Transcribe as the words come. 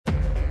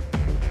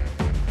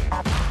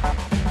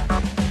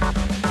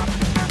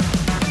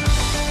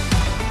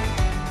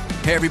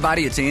Hey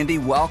everybody, it's Andy.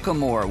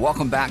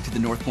 Welcome back to the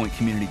North Point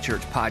Community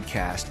Church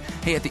podcast.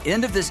 Hey, at the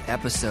end of this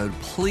episode,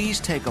 please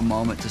take a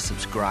moment to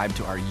subscribe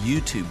to our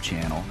YouTube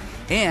channel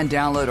and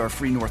download our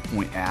free North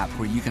Point app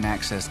where you can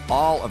access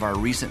all of our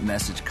recent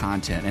message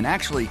content. And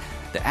actually,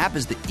 the app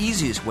is the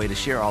easiest way to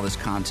share all this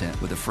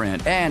content with a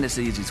friend, and it's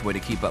the easiest way to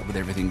keep up with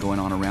everything going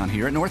on around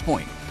here at North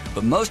Point.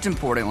 But most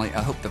importantly,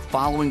 I hope the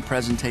following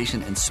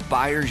presentation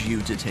inspires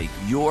you to take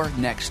your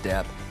next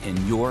step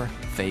in your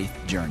faith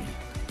journey.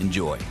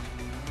 Enjoy.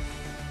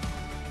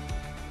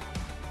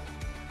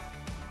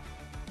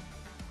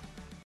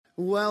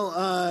 Well,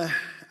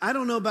 I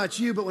don't know about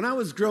you, but when I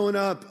was growing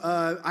up,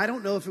 I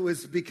don't know if it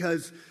was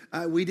because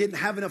we didn't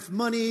have enough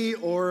money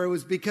or it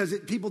was because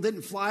people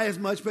didn't fly as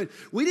much, but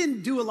we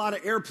didn't do a lot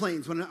of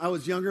airplanes when I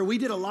was younger. We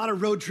did a lot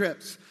of road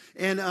trips.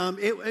 And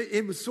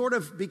it was sort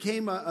of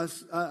became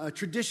a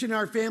tradition in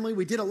our family.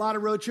 We did a lot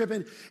of road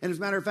tripping. And as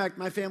a matter of fact,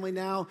 my family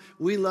now,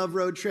 we love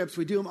road trips.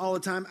 We do them all the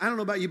time. I don't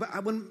know about you,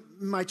 but when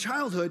my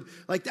childhood,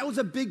 like that was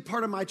a big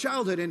part of my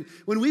childhood. And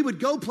when we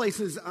would go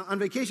places on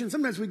vacation,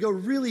 sometimes we'd go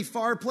really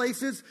far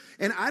places.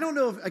 And I don't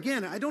know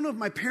if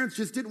my parents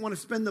just didn't want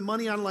to spend the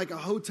money on like a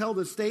hotel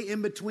to stay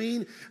in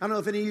between. I don't know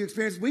if any of you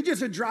experienced. We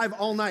just would drive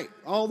all night,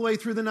 all the way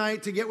through the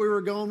night to get where we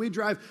were going. We'd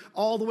drive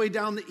all the way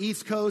down the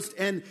East Coast.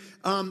 And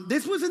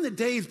this was in the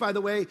days, by the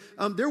way,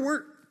 there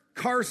weren't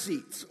car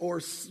seats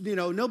or,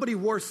 nobody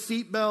wore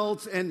seat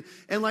belts. And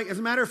like, as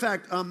a matter of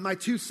fact, my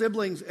two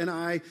siblings and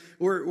I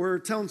were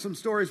telling some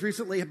stories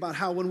recently about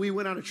how when we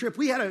went on a trip,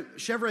 we had a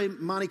Chevrolet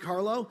Monte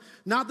Carlo,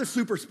 not the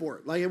Super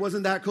Sport. Like, it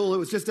wasn't that cool. It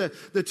was just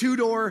the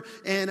two-door,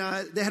 and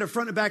they had a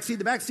front and back seat.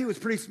 The back seat was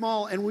pretty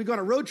small, and we go on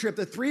a road trip.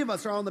 The three of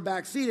us are all in the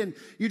back seat, and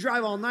you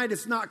drive all night.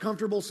 It's not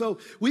comfortable. So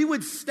we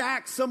would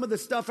stack some of the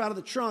stuff out of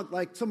the trunk,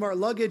 like some of our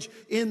luggage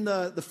in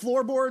the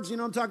floorboards, you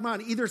know what I'm talking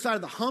about, on either side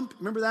of the hump.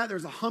 Remember that?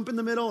 There's a hump in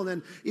the middle, and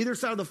then either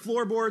side of the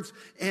floorboards,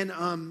 and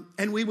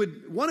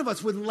one of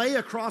us would lay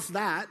across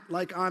that,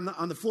 like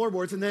on the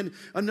floorboards, and then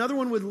another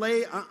one would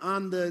lay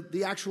on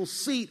the actual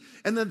seat,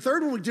 and then the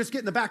third one would just get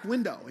in the back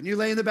window, and you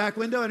lay in the back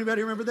window.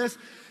 Anybody remember this?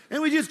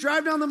 And we just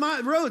drive down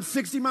the road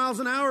 60 miles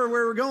an hour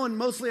where we're going,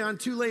 mostly on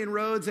 2-lane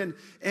roads. And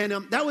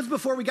that was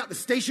before we got the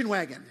station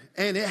wagon.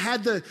 And it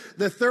had the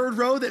third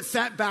row that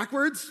sat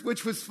backwards,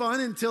 which was fun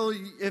until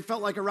it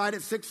felt like a ride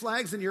at Six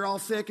Flags and you're all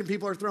sick and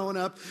people are throwing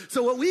up.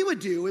 So what we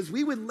would do is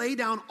we would lay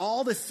down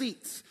all the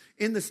seats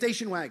in the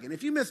station wagon.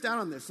 If you missed out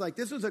on this, like,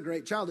 this was a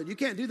great childhood. You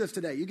can't do this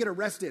today. You get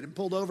arrested and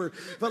pulled over.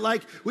 But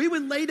like, we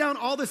would lay down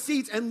all the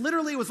seats, and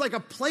literally it was like a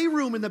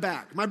playroom in the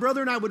back. My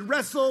brother and I would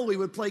wrestle. We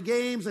would play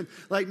games. And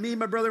like me,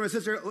 my brother, and my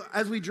sister,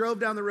 as we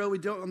drove down the road,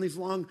 we'd go on these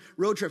long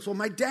road trips. Well,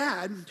 my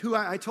dad, who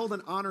I told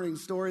an honoring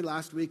story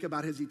last week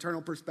about his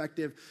eternal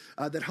perspective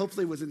that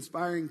hopefully was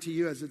inspiring to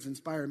you as it's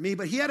inspired me.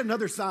 But he had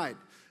another side.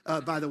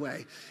 By the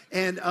way.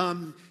 And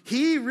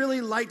he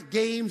really liked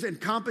games and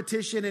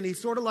competition, and he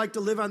sort of liked to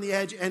live on the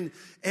edge.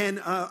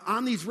 And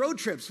on these road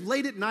trips,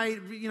 late at night,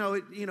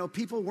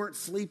 people weren't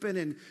sleeping,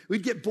 and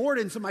we'd get bored.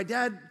 And so my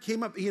dad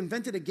he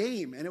invented a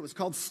game, and it was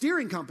called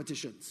steering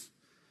competitions.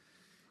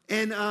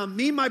 And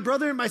me, my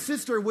brother, and my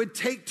sister would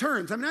take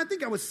turns. I mean, I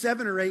think I was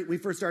 7 or 8 when we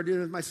first started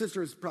doing it. My sister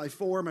was probably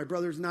 4, my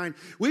brother's 9.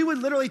 We would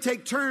literally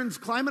take turns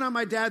climbing on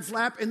my dad's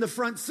lap in the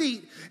front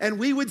seat, and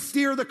we would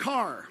steer the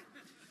car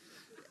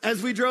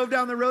as we drove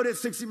down the road at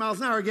 60 miles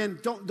an hour. Again,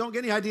 don't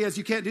get any ideas.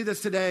 You can't do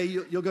this today.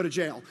 You'll go to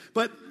jail.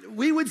 But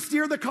we would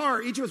steer the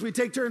car. Each of us, we'd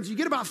take turns. You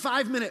get about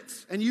 5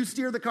 minutes, and you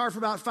steer the car for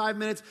about 5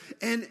 minutes.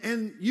 And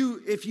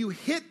if you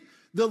hit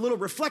the little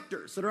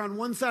reflectors that are on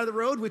one side of the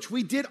road, which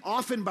we did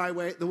often by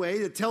the way,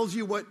 it tells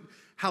you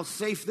how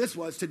safe this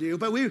was to do.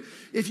 But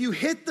if you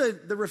hit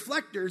the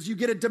reflectors, you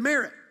get a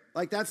demerit.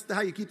 Like, that's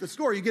how you keep the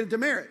score. You get a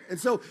demerit. And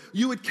so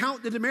you would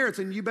count the demerits,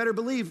 and you better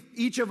believe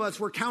each of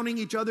us were counting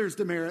each other's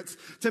demerits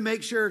to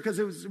make sure, because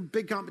it was a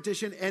big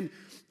competition. And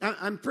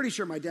I'm pretty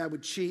sure my dad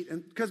would cheat,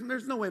 and because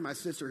there's no way my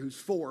sister, who's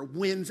 4,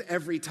 wins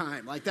every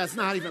time. Like, that's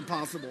not even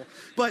possible.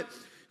 But,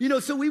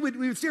 so we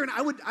would steer, and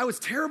I was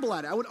terrible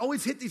at it. I would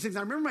always hit these things. I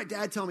remember my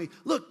dad telling me,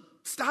 look,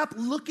 stop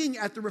looking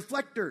at the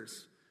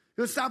reflectors.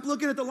 Stop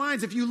looking at the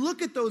lines. If you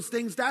look at those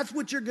things, that's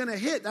what you're going to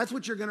hit. That's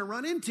what you're going to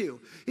run into.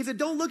 He said,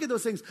 don't look at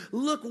those things.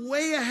 Look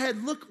way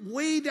ahead. Look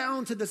way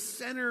down to the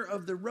center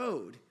of the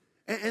road.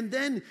 And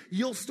then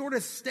you'll sort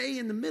of stay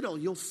in the middle.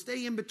 You'll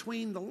stay in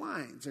between the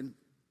lines. And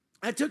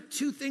I took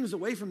 2 things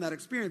away from that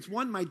experience.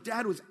 One, my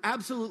dad was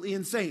absolutely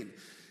insane.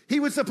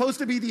 He was supposed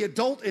to be the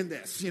adult in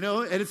this, and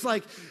it's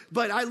like,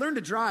 but I learned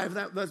to drive.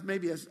 That was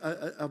maybe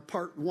a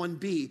part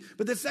 1B.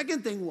 But the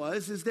second thing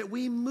is that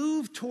we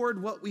move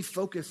toward what we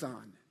focus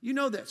on. You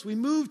know this. We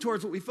move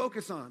towards what we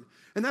focus on.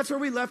 And that's where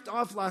we left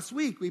off last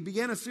week. We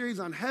began a series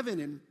on heaven,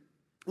 and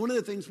one of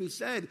the things we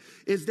said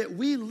is that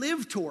we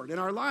live toward in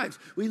our lives.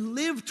 We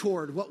live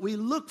toward what we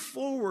look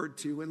forward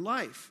to in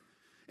life.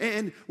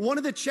 And one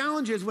of the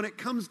challenges when it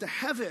comes to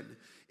heaven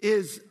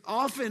is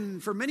often,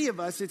 for many of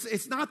us,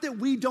 it's not that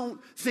we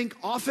don't think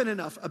often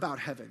enough about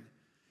heaven.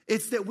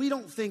 It's that we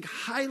don't think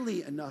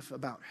highly enough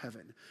about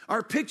heaven.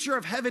 Our picture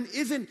of heaven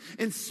isn't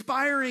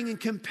inspiring and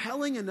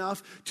compelling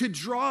enough to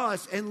draw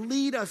us and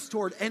lead us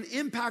toward and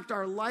impact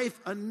our life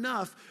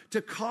enough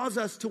to cause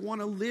us to want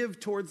to live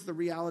towards the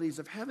realities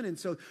of heaven. And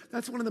so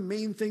that's one of the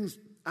main things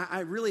I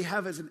really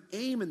have as an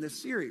aim in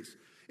this series,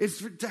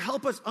 is to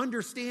help us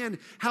understand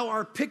how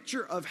our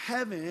picture of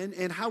heaven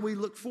and how we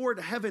look forward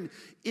to heaven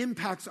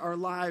impacts our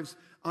lives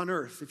on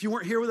earth. If you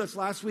weren't here with us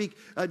last week,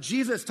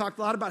 Jesus talked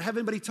a lot about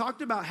heaven, but he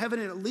talked about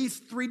heaven in at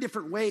least 3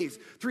 different ways,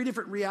 3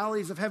 different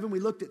realities of heaven. We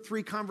looked at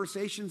 3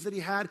 conversations that he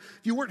had.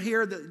 If you weren't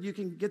here, you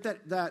can get that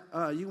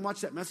you can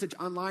watch that message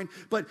online.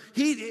 But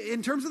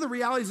in terms of the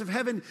realities of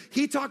heaven,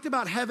 he talked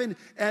about heaven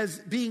as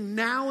being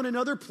now in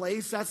another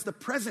place. That's the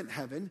present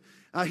heaven.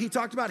 He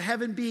talked about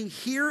heaven being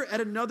here at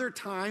another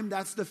time.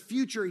 That's the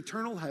future,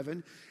 eternal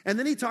heaven. And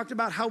then he talked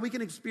about how we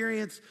can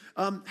experience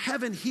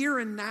heaven here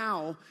and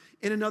now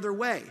in another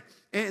way.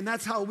 And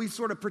that's how we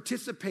sort of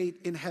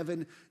participate in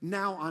heaven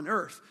now on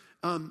earth.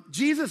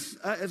 Jesus,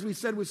 as we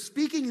said, was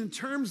speaking in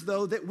terms,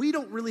 though, that we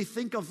don't really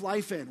think of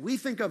life in. We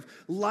think of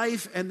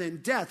life and then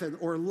death,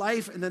 or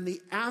life and then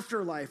the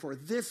afterlife, or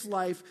this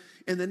life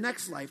and the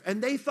next life.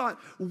 And they thought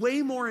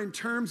way more in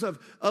terms of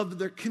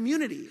their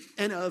community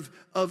and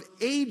of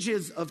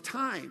ages of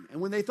time. And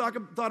when they thought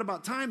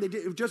about time,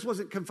 it just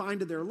wasn't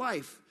confined to their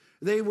life.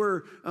 They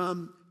were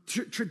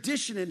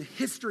tradition and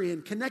history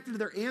and connected to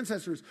their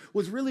ancestors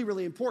was really,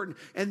 really important.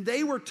 And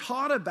they were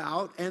taught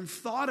about and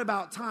thought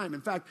about time.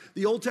 In fact,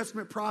 the Old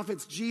Testament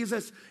prophets,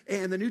 Jesus,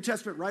 and the New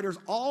Testament writers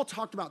all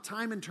talked about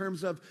time in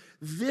terms of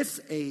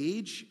this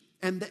age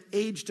and the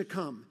age to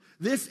come.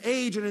 This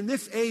age, and in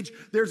this age,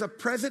 there's a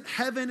present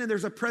heaven and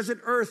there's a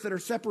present earth that are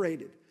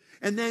separated.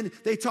 And then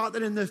they taught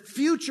that in the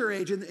future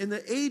age, in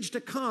the age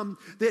to come,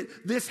 that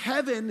this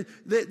heaven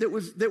that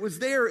was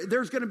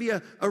there's going to be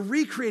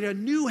a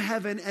new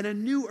heaven and a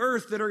new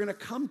earth that are going to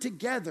come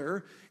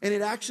together, and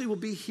it actually will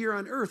be here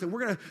on earth. And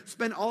we're going to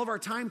spend all of our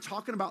time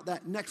talking about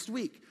that next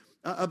week,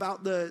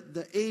 about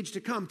the age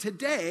to come.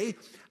 Today,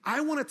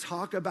 I want to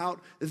talk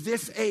about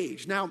this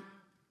age. Now,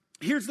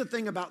 here's the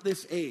thing about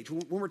this age.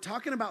 When we're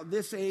talking about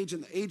this age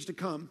and the age to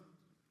come,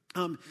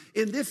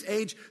 in this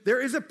age,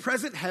 there is a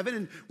present heaven,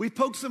 and we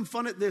poked some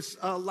fun at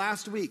this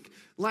last week.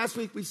 Last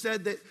week, we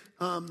said that,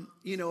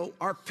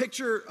 our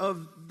picture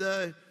of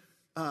the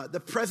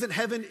present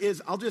heaven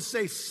is, I'll just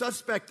say,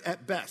 suspect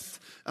at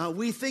best.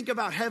 We think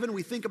about heaven,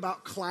 we think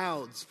about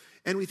clouds,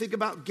 and we think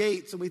about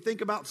gates, and we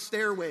think about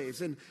stairways,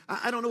 and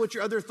I don't know what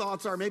your other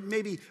thoughts are,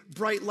 maybe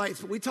bright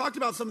lights, but we talked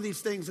about some of these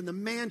things and the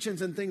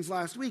mansions and things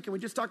last week, and we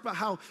just talked about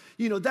how,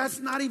 that's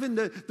not even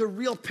the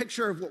real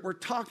picture of what we're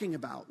talking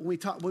about when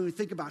we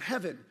think about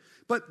heaven.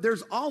 But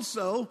there's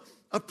also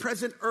a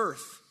present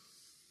earth.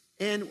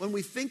 And when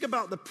we think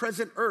about the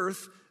present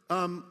earth,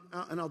 and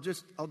I'll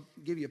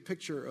give you a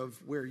picture of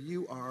where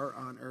you are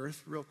on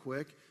earth real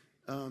quick.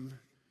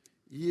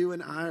 You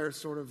and I are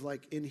sort of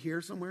like in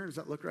here somewhere. Does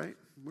that look right?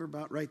 We're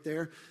about right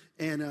there.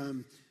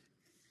 And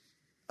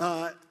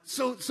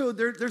so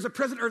there's a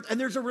present earth, and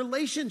there's a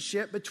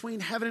relationship between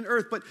heaven and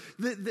earth. But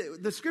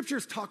the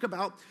scriptures talk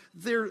about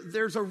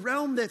there's a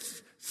realm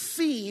that's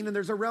seen, and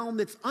there's a realm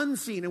that's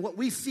unseen. And what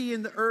we see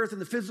in the earth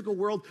and the physical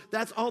world,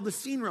 that's all the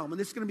seen realm. And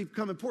this is going to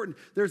become important.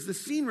 There's the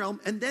seen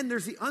realm, and then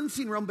there's the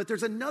unseen realm, but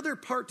there's another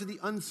part to the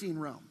unseen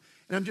realm.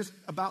 And I'm just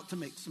about to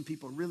make some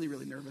people really,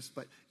 really nervous,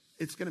 but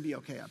it's going to be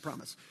okay, I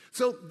promise.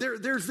 So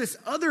there's this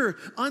other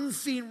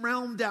unseen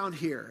realm down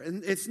here.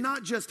 And it's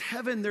not just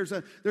heaven. There's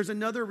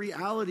another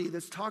reality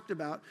that's talked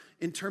about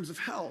in terms of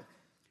hell.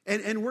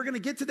 And we're going to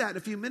get to that in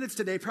a few minutes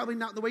today, probably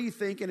not the way you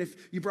think. And if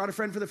you brought a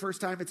friend for the first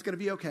time, it's going to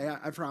be okay,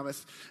 I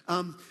promise.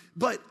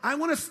 But I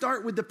want to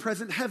start with the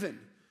present heaven.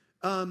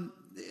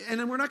 And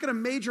then we're not going to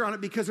major on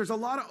it because there's a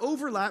lot of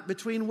overlap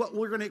between what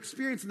we're going to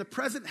experience in the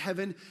present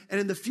heaven and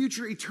in the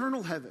future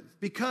eternal heaven.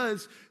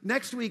 Because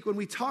next week when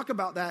we talk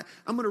about that,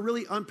 I'm going to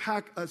really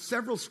unpack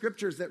several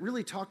scriptures that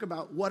really talk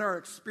about what our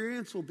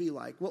experience will be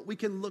like, what we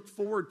can look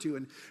forward to.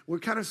 And we'll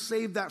kind of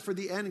save that for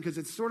the end because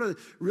it's sort of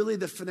really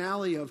the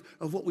finale of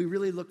what we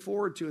really look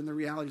forward to in the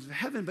realities of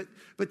heaven.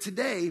 But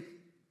today,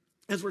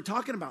 as we're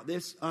talking about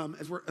this,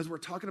 as we're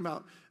talking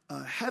about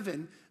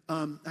heaven,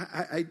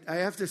 I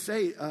have to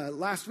say,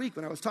 last week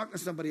when I was talking to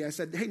somebody, I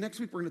said, hey, next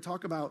week we're going to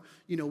talk about,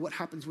 what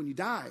happens when you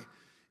die.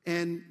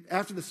 And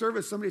after the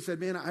service, somebody said,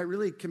 man, I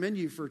really commend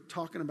you for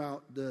talking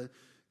about the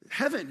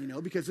heaven,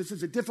 because this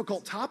is a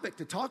difficult topic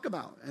to talk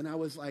about. And I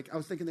was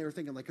thinking they were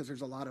thinking because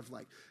there's a lot of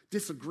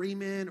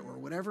disagreement or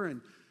whatever.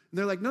 And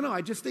they're like, no,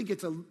 I just think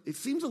it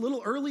seems a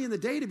little early in the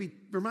day to be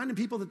reminding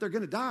people that they're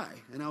going to die.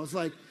 And I was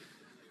like,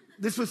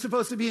 this was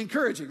supposed to be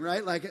encouraging,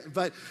 right?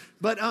 But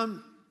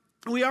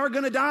we are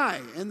going to die.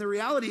 And the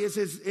reality is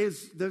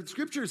the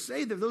scriptures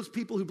say that those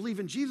people who believe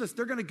in Jesus,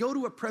 they're going to go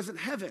to a present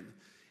heaven.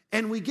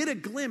 And we get a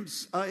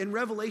glimpse in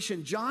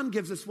Revelation. John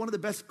gives us one of the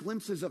best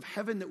glimpses of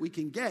heaven that we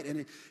can get.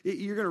 And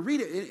you're going to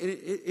read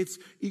it.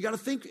 You got to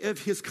think of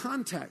his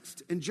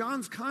context. And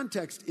John's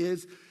context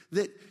is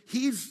that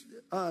he's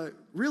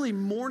really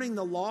mourning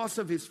the loss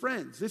of his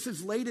friends. This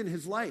is late in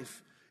his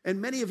life.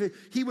 And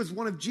he was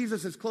one of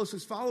Jesus'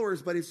 closest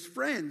followers, but his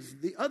friends,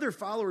 the other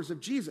followers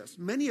of Jesus,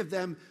 many of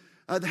them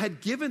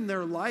had given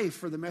their life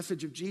for the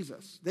message of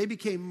Jesus. They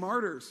became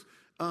martyrs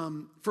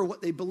for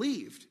what they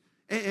believed.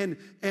 And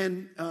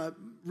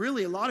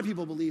really, a lot of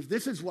people believe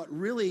this is what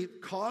really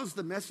caused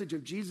the message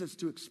of Jesus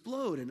to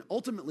explode and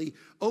ultimately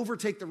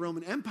overtake the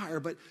Roman Empire.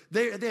 But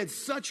they had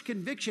such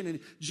conviction. And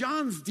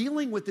John's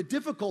dealing with the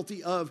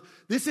difficulty of,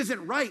 this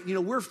isn't right.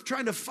 We're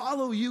trying to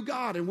follow you,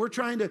 God, and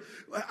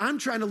I'm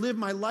trying to live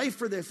my life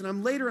for this. And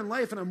I'm later in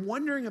life, and I'm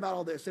wondering about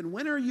all this. And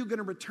when are you going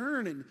to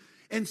return?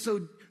 And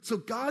so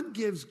God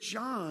gives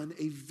John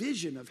a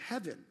vision of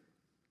heaven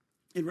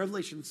in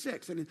Revelation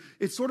 6. And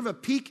it's sort of a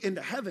peek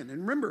into heaven. And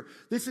remember,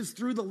 this is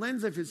through the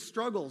lens of his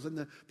struggles and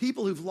the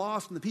people who've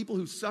lost and the people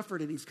who've suffered,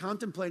 and he's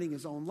contemplating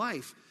his own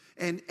life.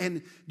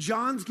 And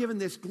John's given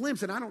this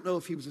glimpse, and I don't know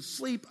if he was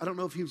asleep, I don't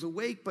know if he was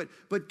awake,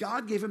 but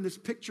God gave him this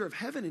picture of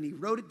heaven, and he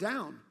wrote it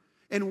down.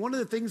 And one of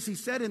the things he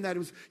said in that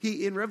was,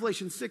 in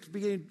Revelation 6,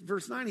 beginning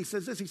verse 9, he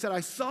says this, he said,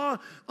 I saw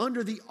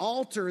under the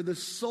altar the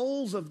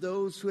souls of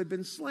those who had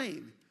been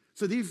slain.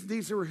 So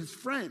these were his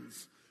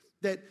friends.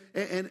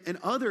 And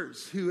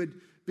others who had,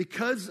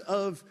 because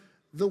of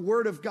the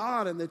word of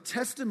God and the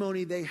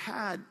testimony they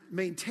had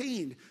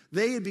maintained,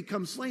 they had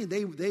become slain.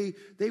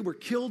 They were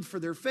killed for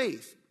their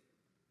faith.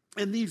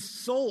 And these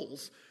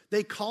souls,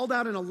 they called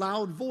out in a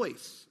loud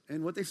voice.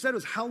 And what they said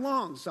was, how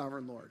long,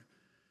 sovereign Lord,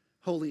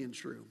 holy and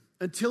true,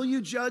 until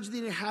you judge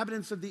the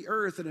inhabitants of the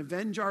earth and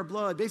avenge our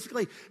blood?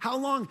 Basically, how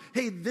long?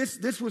 Hey,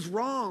 this was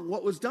wrong,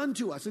 what was done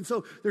to us. And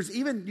so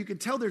you can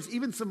tell there's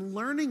even some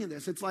learning in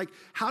this. It's like,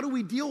 how do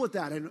we deal with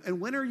that? And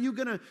when are you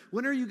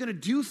gonna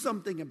do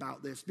something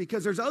about this?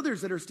 Because there's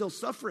others that are still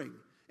suffering.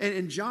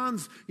 And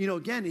John's,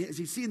 again, as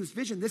you see in this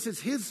vision, this is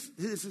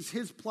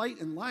his plight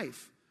in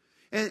life.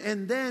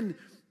 And then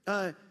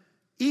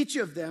each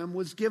of them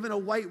was given a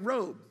white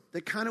robe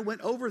that kind of went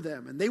over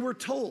them, and they were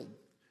told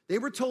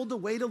to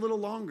wait a little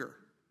longer.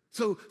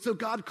 So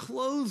God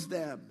clothes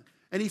them,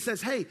 and he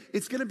says, hey,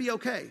 it's going to be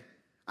okay.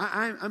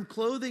 I'm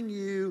clothing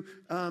you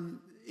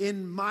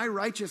in my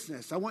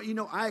righteousness. I want you to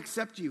know I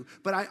accept you,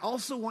 but I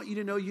also want you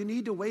to know you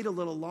need to wait a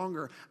little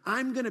longer.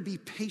 I'm going to be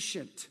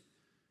patient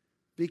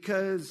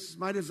because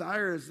my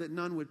desire is that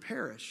none would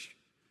perish.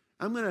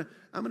 I'm going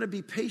to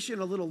be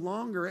patient a little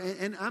longer,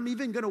 and I'm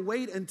even going to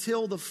wait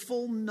until the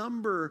full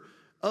number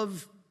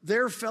of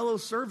their fellow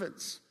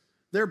servants,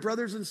 their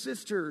brothers and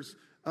sisters,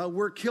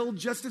 were killed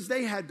just as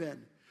they had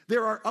been.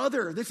 There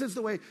are this is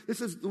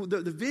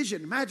the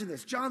vision. Imagine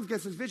this. John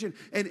gets this vision,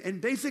 and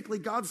basically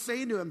God's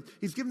saying to him,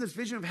 he's given this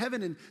vision of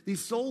heaven, and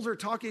these souls are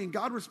talking, and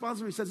God responds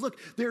to him. He says, look,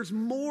 there's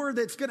more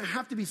that's going to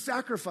have to be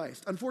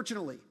sacrificed,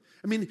 unfortunately.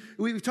 I mean,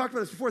 we've talked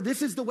about this before.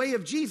 This is the way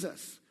of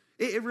Jesus.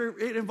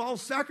 It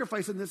involves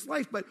sacrifice in this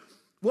life, but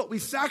what we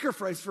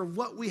sacrifice for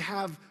what we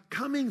have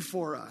coming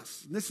for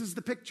us. And this is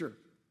the picture.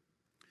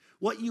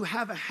 What you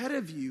have ahead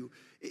of you,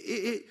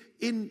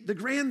 in the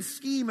grand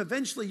scheme,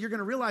 eventually you're going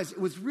to realize it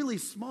was really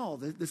small.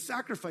 The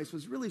sacrifice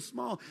was really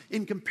small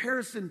in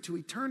comparison to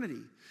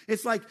eternity.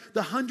 It's like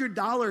the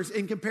 $100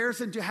 in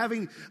comparison to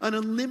having an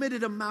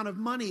unlimited amount of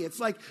money. It's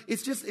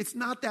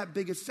not that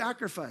big a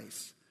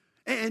sacrifice.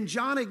 And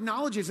John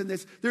acknowledges in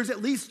this, there's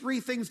at least three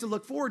things to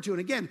look forward to.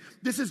 And again,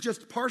 this is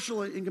just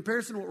partial in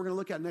comparison to what we're going to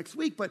look at next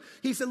week. But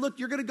he said, look,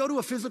 you're going to go to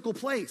a physical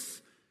place.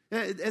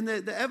 And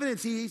the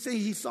evidence,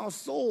 he saw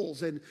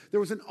souls, and there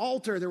was an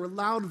altar, there were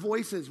loud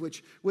voices,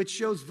 which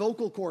shows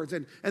vocal cords,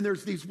 and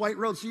there's these white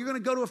robes. So you're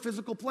going to go to a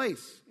physical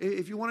place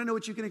if you want to know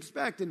what you can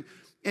expect. And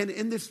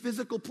in this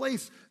physical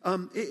place,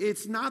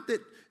 it's not that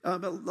a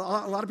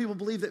lot of people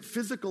believe that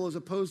physical is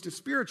opposed to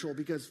spiritual,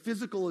 because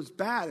physical is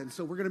bad, and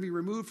so we're going to be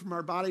removed from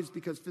our bodies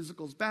because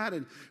physical is bad,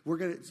 and we're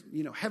going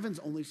to, heaven's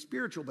only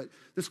spiritual. But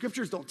the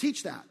scriptures don't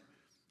teach that.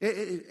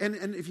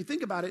 And if you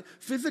think about it,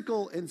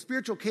 physical and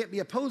spiritual can't be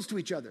opposed to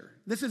each other.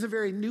 This is a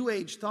very New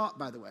Age thought,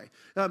 by the way.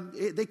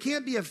 They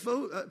can't be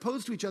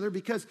opposed to each other,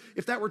 because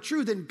if that were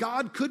true, then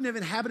God couldn't have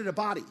inhabited a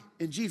body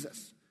in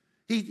Jesus.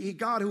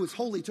 God, who was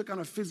holy, took on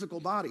a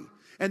physical body.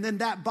 And then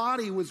that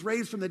body was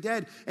raised from the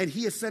dead, and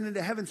he ascended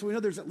to heaven. So we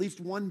know there's at least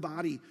one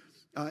body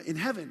in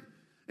heaven.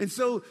 And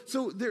so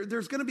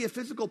there's going to be a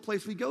physical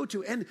place we go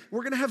to, and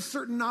we're going to have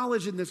certain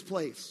knowledge in this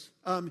place.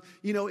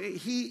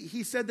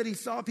 He said that he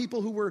saw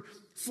people who were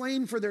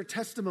slain for their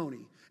testimony,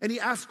 and he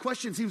asked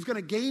questions. He was going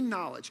to gain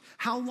knowledge.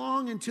 How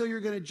long until you're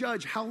going to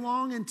judge? How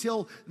long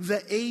until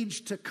the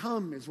age to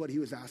come is what he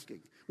was asking.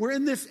 We're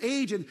in this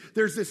age, and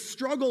there's this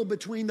struggle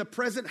between the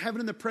present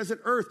heaven and the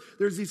present earth.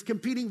 There's these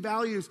competing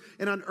values,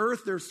 and on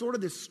earth there's sort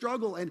of this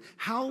struggle, and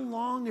how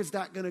long is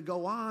that going to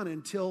go on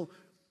until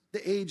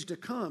the age to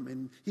come?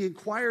 And he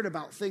inquired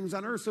about things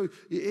on earth. So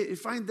you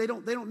find they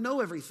don't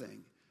know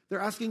everything. They're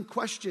asking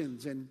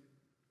questions, and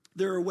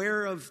they're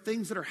aware of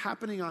things that are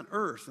happening on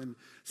earth. And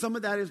some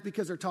of that is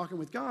because they're talking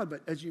with God.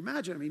 But as you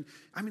imagine,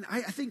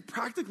 I think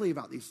practically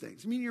about these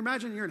things. You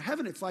imagine you're in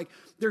heaven. It's like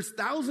there's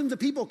thousands of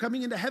people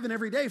coming into heaven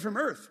every day from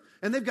earth.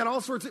 And they've got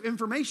all sorts of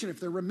information. If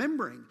they're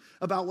remembering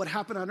about what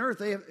happened on earth,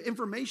 they have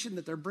information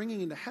that they're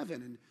bringing into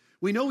heaven. And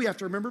We know we have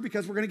to remember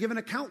because we're going to give an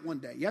account one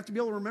day. You have to be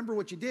able to remember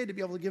what you did to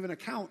be able to give an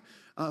account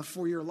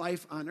for your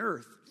life on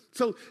earth.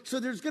 So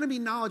there's going to be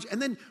knowledge,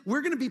 and then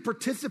we're going to be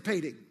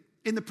participating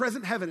in the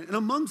present heaven. And we're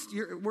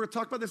going to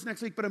talk about this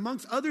next week, but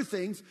amongst other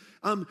things,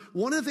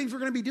 one of the things we're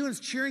going to be doing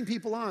is cheering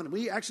people on.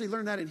 We actually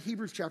learned that in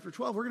Hebrews chapter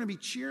 12. We're going to be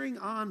cheering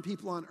on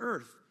people on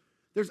earth.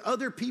 There's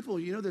other people,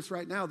 you know this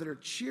right now, that are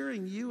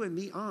cheering you and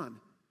me on.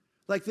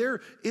 Like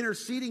they're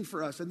interceding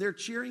for us, and they're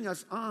cheering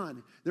us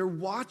on. They're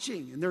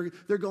watching, and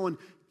they're going,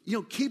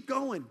 keep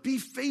going, be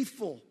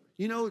faithful.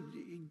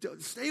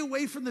 Stay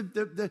away from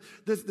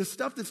the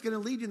stuff that's going to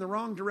lead you in the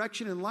wrong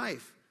direction in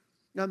life.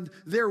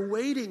 They're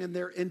waiting and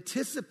they're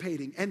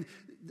anticipating. And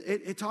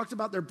it talks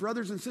about their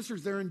brothers and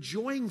sisters. They're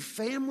enjoying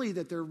family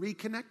that they're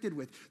reconnected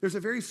with. There's a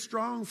very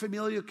strong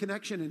familial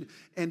connection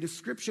and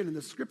description in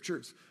the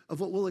scriptures of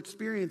what we'll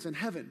experience in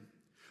heaven.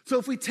 So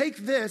if we take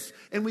this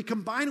and we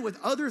combine it with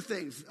other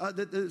things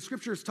that the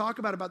scriptures talk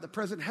about the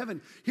present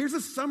heaven, here's a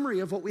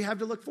summary of what we have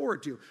to look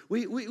forward to.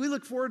 We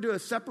look forward to a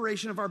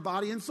separation of our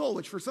body and soul,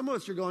 which for some of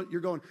us you're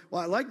going,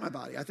 well, I like my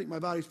body. I think my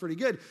body's pretty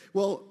good.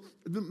 Well,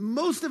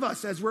 most of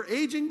us, as we're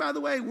aging, by the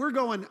way, we're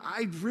going,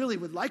 I really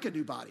would like a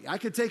new body. I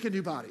could take a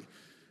new body.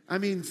 I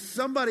mean,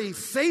 somebody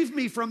save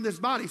me from this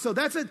body. So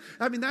that's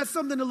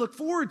something to look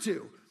forward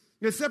to.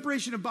 The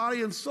separation of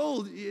body and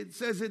soul, it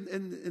says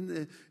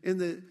in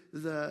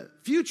the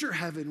future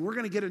heaven, we're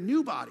going to get a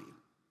new body.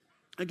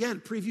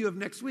 Again, preview of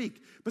next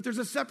week. But there's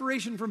a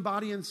separation from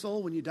body and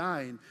soul when you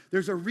die. And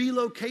there's a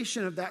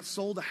relocation of that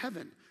soul to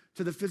heaven,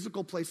 to the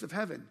physical place of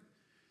heaven.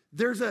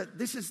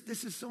 This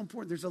is so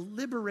important. There's a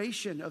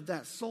liberation of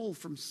that soul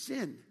from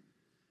sin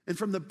and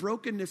from the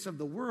brokenness of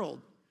the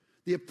world,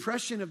 the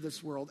oppression of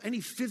this world, any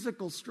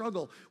physical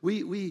struggle.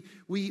 We're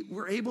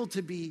able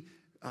to be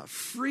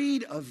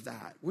freed of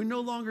that. We no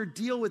longer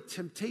deal with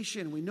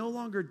temptation. We no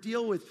longer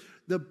deal with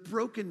the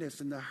brokenness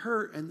and the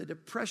hurt and the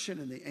depression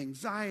and the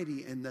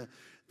anxiety and the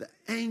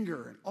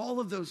anger and all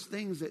of those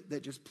things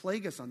that just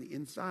plague us on the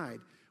inside.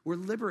 We're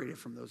liberated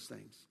from those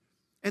things.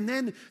 And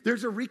then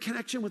there's a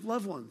reconnection with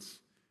loved ones.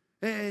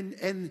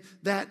 And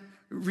that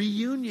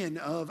reunion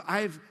of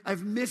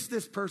I've missed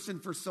this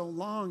person for so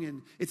long,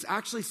 and it's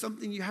actually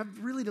something you have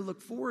really to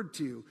look forward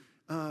to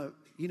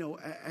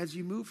as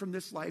you move from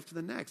this life to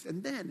the next.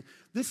 And then,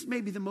 this may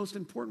be the most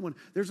important one,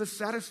 there's a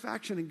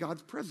satisfaction in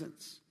God's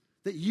presence.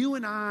 That you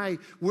and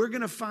we're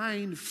going to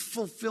find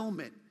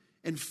fulfillment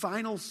and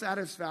final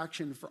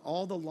satisfaction for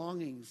all the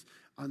longings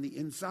on the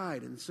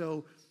inside. And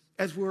so,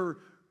 as we're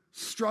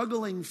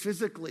struggling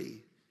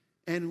physically,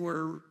 and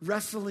we're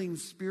wrestling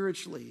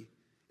spiritually,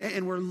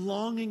 and we're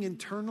longing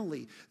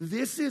internally,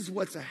 this is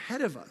what's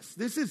ahead of us.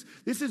 This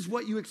is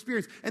what you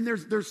experience. And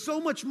there's so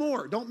much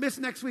more. Don't miss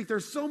next week.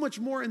 There's so much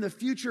more in the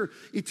future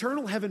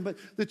eternal heaven. But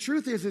the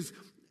truth is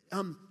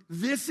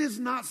this is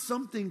not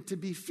something to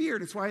be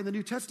feared. It's why in the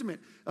New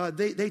Testament,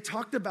 they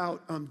talked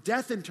about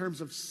death in terms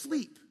of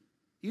sleep.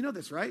 You know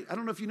this, right? I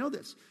don't know if you know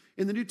this.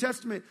 In the New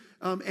Testament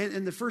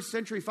and the first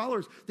century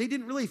followers, they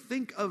didn't really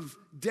think of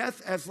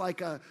death as like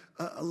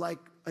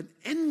an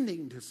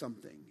ending to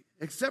something,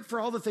 except for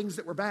all the things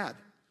that were bad.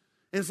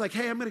 And it's like,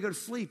 hey, I'm going to go to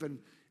sleep, and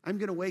I'm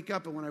going to wake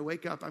up, and when I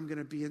wake up, I'm going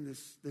to be in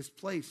this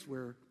place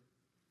where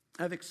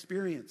I've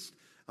experienced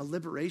a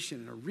liberation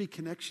and a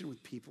reconnection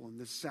with people and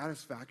this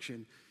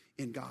satisfaction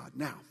in God.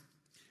 Now,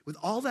 with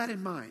all that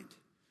in mind,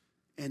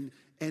 and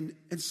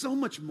so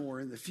much more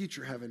in the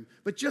future heaven,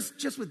 but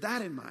just with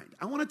that in mind,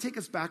 I want to take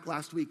us back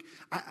last week.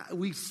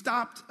 We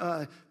stopped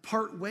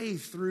part way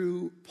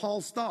through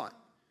Paul's thought.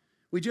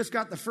 We just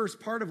got the first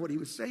part of what he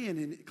was saying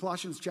in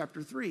Colossians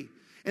chapter 3.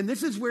 And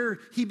this is where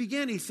he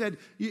began. He said,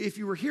 if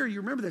you were here,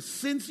 you remember this.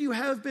 Since you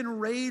have been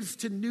raised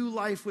to new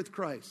life with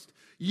Christ,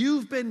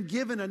 you've been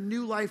given a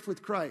new life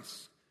with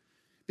Christ.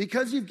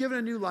 Because you've given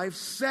a new life,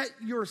 set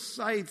your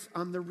sights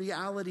on the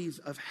realities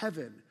of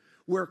heaven,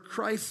 where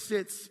Christ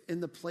sits in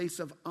the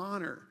place of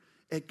honor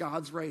at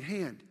God's right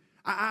hand.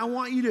 I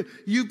want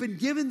you've been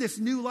given this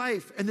new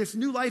life, and this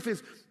new life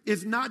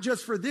is not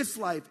just for this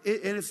life,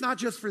 and it's not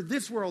just for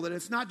this world, and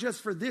it's not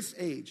just for this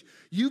age.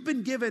 You've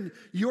been given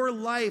your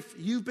life.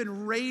 You've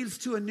been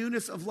raised to a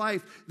newness of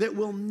life that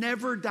will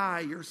never die.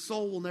 Your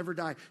soul will never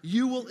die.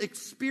 You will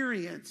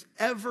experience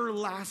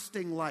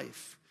everlasting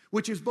life,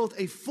 which is both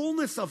a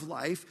fullness of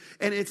life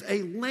and it's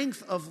a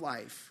length of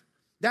life.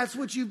 That's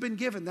what you've been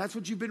given. That's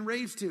what you've been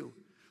raised to.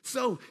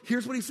 So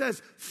here's what he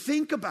says.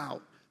 Think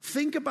about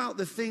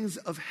the things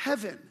of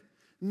heaven,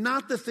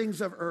 not the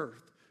things of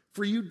earth.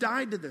 For you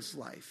died to this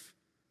life.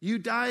 You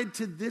died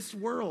to this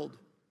world.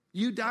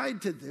 You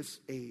died to this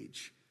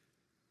age.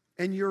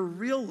 And your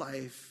real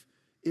life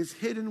is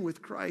hidden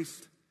with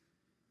Christ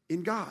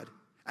in God.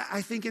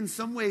 I think in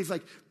some ways,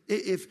 like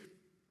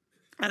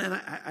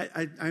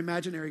I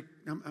imaginary,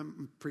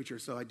 I'm a preacher,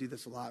 so I do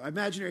this a lot. I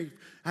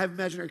have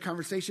imaginary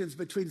conversations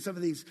between some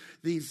of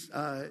these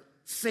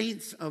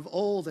saints of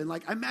old, and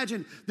like, I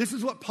imagine this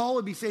is what Paul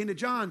would be saying to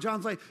John.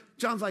 John's like,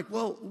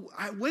 well,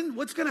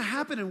 what's going to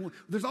happen? And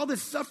there's all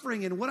this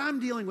suffering and what I'm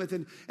dealing with,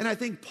 and I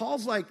think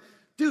Paul's like,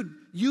 dude,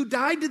 you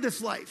died to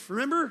this life,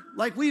 remember?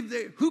 Like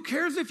who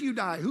cares if you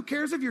die? Who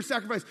cares if you're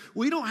sacrificed?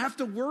 We don't have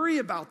to worry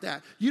about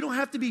that. You don't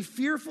have to be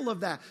fearful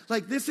of that.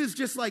 Like this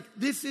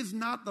is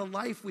not the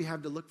life we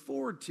have to look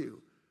forward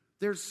to.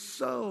 There's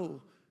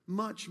so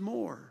much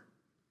more.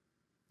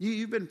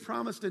 You've been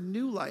promised a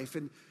new life,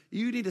 and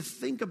you need to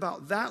think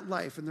about that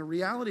life and the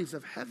realities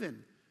of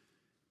heaven,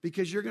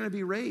 because you're going to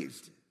be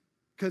raised.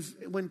 Because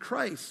when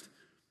Christ,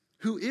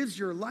 who is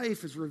your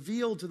life, is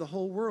revealed to the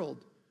whole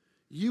world,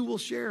 you will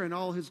share in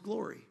all his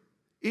glory.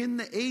 In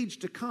the age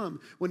to come,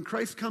 when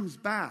Christ comes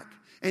back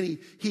and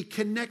he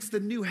connects the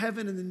new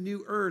heaven and the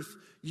new earth,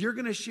 you're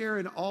going to share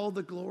in all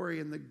the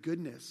glory and the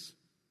goodness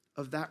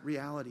of that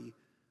reality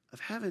of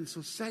heaven.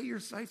 So set your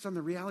sights on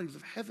the realities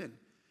of heaven,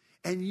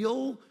 and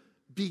you'll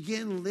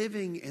begin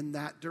living in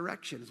that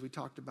direction, as we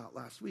talked about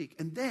last week.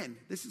 And then,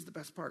 this is the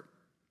best part,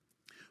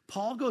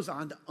 Paul goes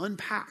on to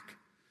unpack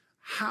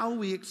how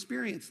we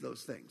experience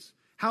those things,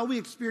 how we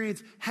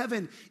experience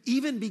heaven,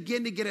 even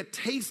begin to get a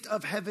taste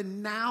of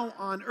heaven now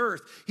on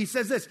earth. He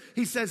says this,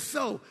 he says,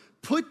 so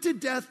put to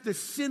death the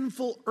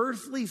sinful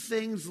earthly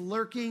things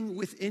lurking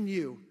within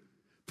you.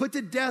 Put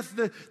to death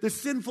the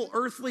sinful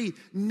earthly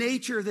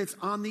nature that's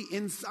on the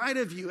inside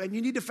of you. And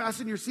you need to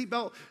fasten your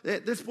seatbelt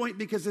at this point,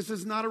 because this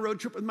is not a road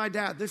trip with my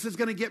dad. This is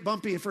going to get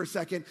bumpy for a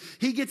second.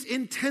 He gets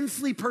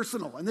intensely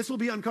personal, and this will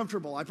be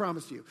uncomfortable, I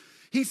promise you.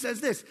 He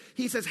says this,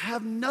 he says,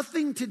 have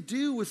nothing to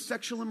do with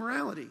sexual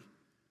immorality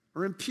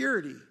or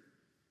impurity,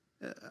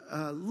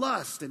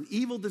 lust and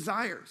evil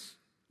desires.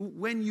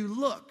 When you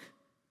look,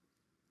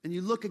 and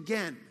you look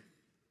again,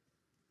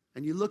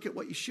 and you look at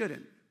what you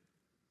shouldn't,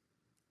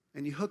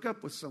 and you hook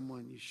up with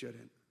someone you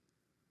shouldn't,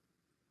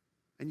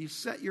 and you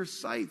set your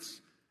sights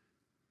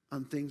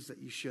on things that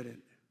you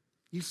shouldn't.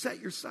 You set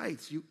your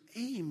sights. You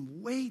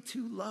aim way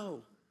too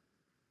low.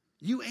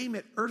 You aim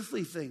at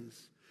earthly things.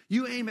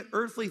 You aim at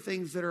earthly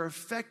things that are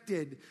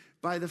affected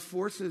by the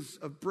forces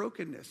of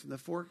brokenness and the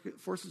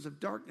forces of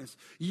darkness.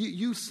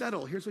 You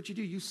settle. Here's what you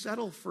do. You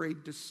settle for a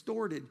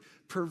distorted,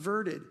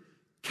 perverted,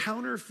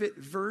 counterfeit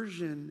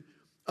version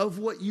of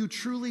what you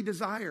truly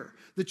desire.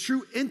 The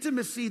true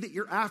intimacy that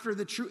you're after,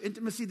 the true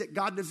intimacy that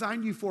God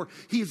designed you for.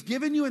 He's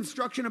given you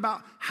instruction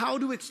about how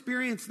to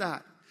experience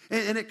that.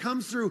 And it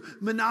comes through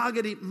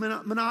monogamy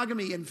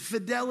and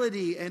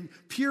fidelity and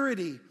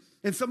purity.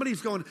 And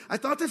somebody's going, I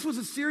thought this was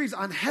a series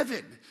on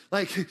heaven.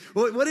 Like,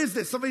 what is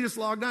this? Somebody just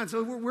logged on.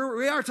 So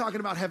we are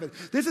talking about heaven.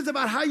 This is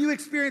about how you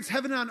experience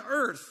heaven on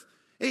earth.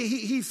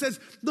 He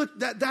says, look,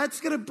 that's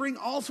going to bring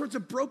all sorts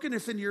of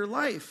brokenness into your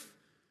life.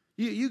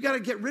 You got to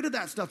get rid of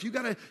that stuff. You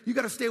got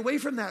to stay away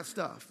from that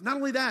stuff. Not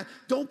only that,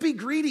 don't be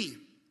greedy.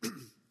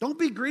 Don't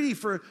be greedy.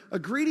 For a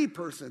greedy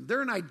person,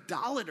 they're an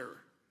idolater.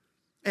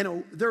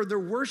 And they're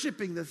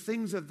worshiping the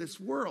things of this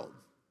world.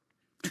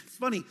 It's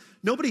funny.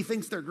 Nobody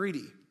thinks they're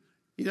greedy.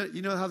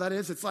 You know how that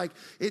is? It's like,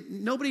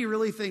 nobody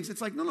really thinks,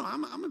 it's like, no,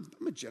 I'm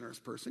a generous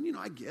person.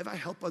 I give, I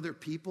help other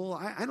people.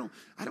 I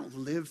don't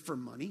live for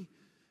money.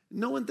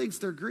 No one thinks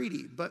they're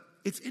greedy, but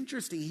it's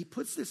interesting. He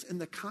puts this in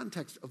the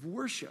context of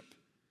worship.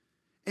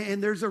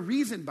 And there's a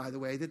reason, by the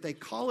way, that they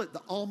call it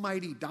the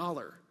almighty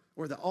dollar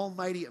or the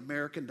almighty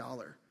American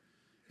dollar.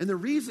 And the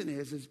reason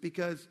is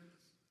because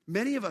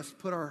many of us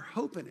put our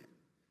hope in it.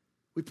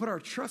 We put our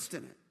trust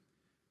in it.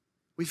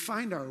 We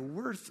find our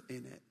worth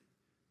in it.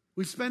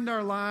 We spend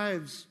our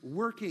lives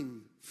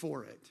working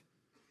for it.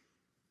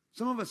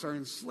 Some of us are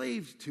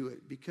enslaved to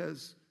it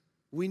because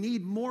we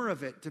need more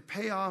of it to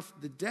pay off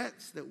the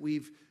debts that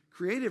we've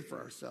created for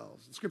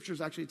ourselves. The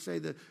scriptures actually say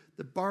that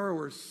the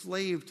borrower is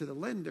slave to the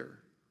lender.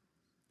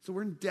 So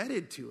we're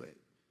indebted to it.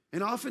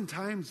 And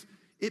oftentimes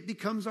it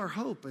becomes our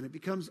hope and it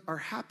becomes our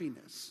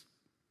happiness.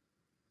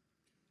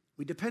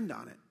 We depend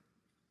on it.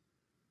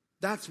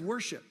 That's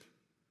worship.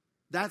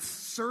 That's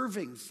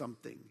serving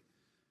something.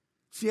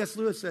 C.S.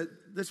 Lewis said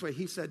this way,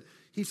 he said,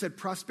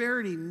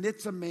 prosperity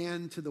knits a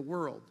man to the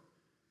world.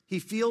 He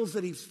feels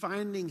that he's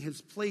finding his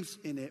place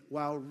in it,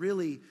 while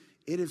really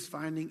it is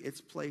finding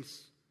its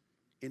place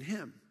in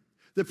him.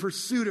 The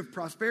pursuit of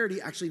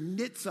prosperity actually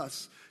knits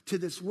us to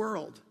this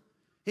world.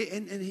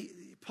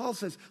 Paul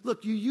says,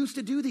 look, you used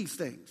to do these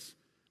things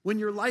when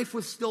your life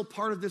was still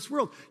part of this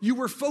world. You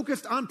were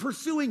focused on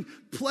pursuing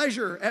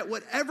pleasure at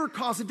whatever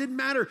cost. It didn't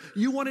matter.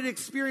 You wanted to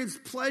experience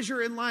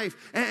pleasure in life,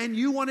 and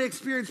you want to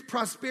experience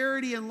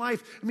prosperity in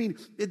life. I mean,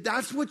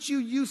 that's what you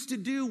used to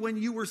do when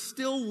you were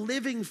still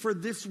living for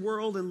this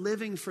world and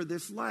living for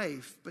this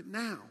life. But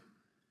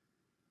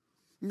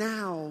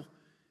now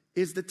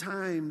is the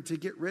time to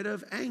get rid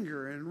of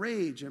anger and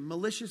rage and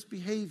malicious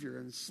behavior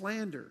and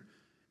slander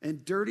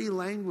and dirty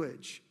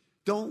language.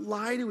 Don't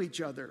lie to each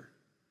other,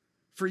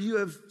 for you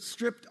have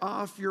stripped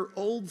off your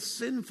old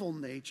sinful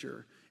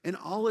nature and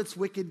all its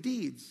wicked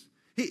deeds.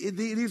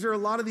 These are a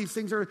lot of these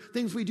things are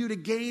things we do to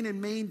gain and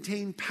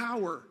maintain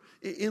power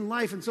in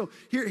life. And so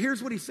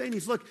here's what he's saying.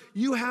 He's, look,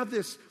 you have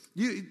this.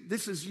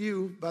 This is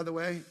you, by the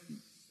way.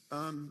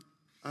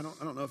 I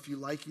don't know if you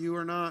like you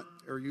or not,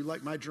 or you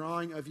like my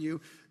drawing of you.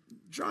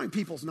 drawing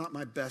people's not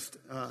my best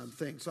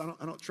thing, so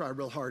I don't try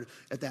real hard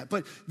at that.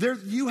 But there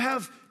you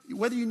have,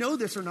 whether you know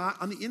this or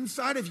not, on the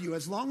inside of you,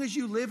 as long as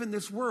you live in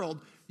this world,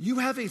 you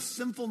have a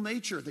sinful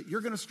nature that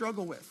you're going to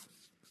struggle with.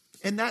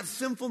 And that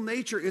sinful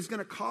nature is going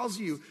to cause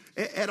you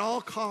at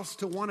all costs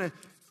to want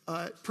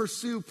to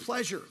pursue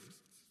pleasure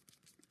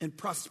and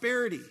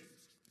prosperity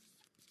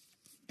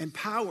and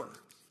power,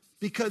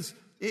 because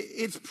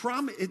it's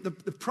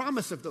the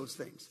promise of those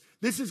things.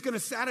 This is going to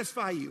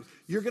satisfy you.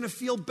 You're going to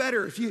feel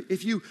better if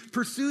you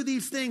pursue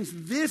these things.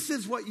 This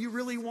is what you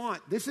really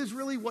want. This is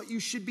really what you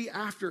should be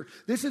after.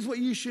 This is what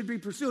you should be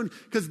pursuing,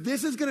 because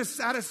this is going to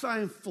satisfy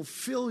and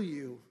fulfill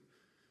you.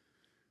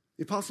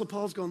 The Apostle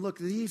Paul's going, look,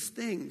 these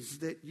things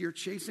that you're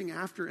chasing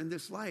after in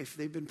this life,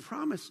 they've been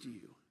promised to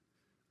you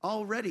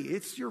already.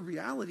 It's your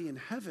reality in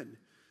heaven.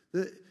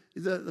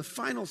 The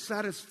final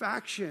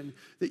satisfaction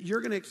that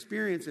you're going to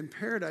experience in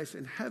paradise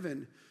in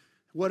heaven,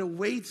 what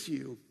awaits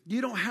you,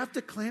 you don't have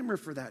to clamor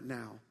for that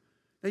now.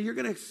 Now you're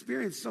going to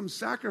experience some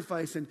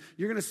sacrifice, and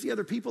you're going to see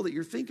other people that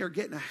you think are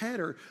getting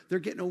ahead, or they're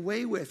getting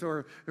away with,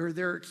 or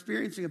they're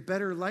experiencing a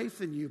better life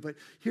than you. But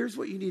here's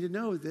what you need to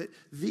know, that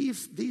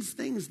these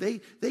things, they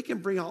can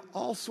bring out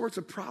all sorts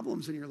of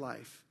problems in your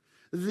life.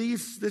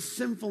 This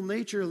sinful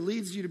nature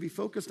leads you to be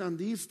focused on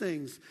these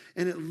things,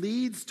 and it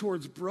leads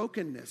towards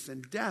brokenness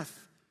and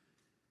death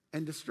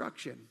and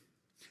destruction.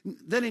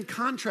 Then in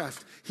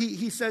contrast,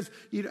 he says,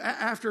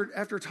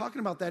 after talking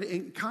about that,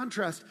 in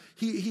contrast,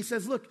 he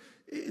says, look,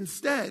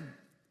 instead,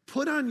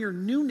 put on your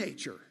new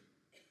nature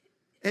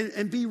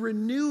and be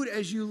renewed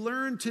as you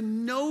learn to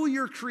know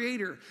your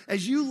Creator,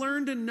 as you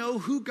learn to know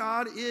who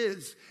God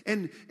is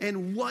and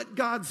what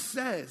God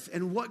says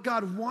and what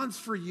God wants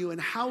for you and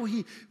how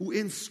He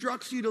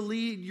instructs you to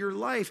lead your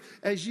life.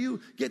 As you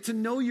get to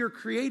know your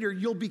Creator,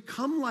 you'll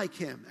become like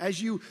Him.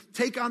 As you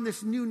take on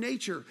this new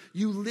nature,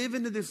 you live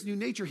into this new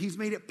nature. He's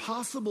made it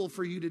possible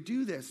for you to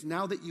do this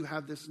now that you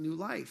have this new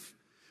life.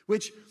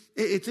 Which,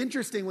 it's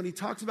interesting when he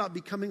talks about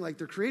becoming like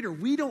their Creator.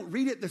 We don't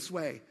read it this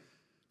way.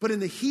 But in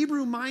the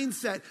Hebrew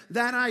mindset,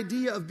 that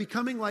idea of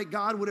becoming like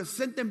God would have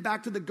sent them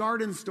back to the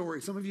garden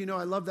story. Some of you know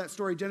I love that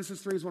story.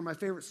 Genesis 3 is one of my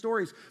favorite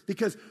stories,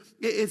 because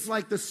it's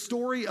like the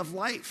story of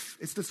life.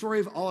 It's the story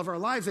of all of our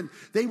lives. And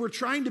they were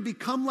trying to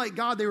become like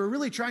God. They were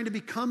really trying to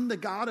become the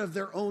God of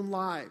their own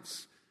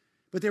lives.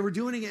 But they were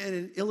doing it in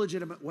an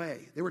illegitimate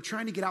way. They were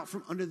trying to get out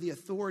from under the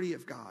authority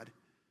of God.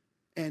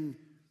 And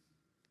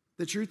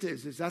the truth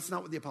is that's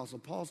not what the Apostle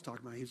Paul's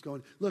talking about. He's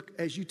going, look,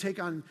 as you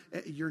take on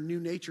your new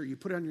nature, you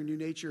put on your new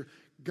nature,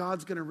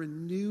 God's going to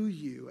renew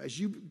you. As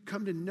you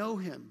come to know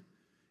Him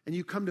and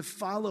you come to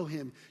follow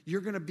Him,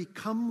 you're going to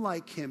become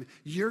like Him.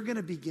 You're going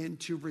to begin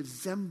to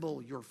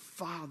resemble your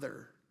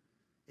Father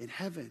in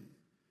heaven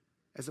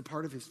as a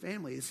part of His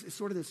family. It's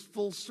sort of this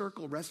full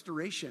circle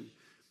restoration.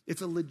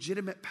 It's a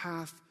legitimate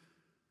path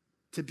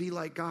to be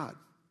like God.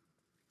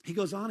 He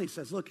goes on, he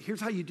says, look,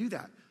 here's how you do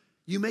that.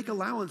 You make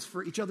allowance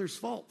for each other's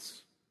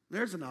faults.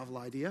 There's a novel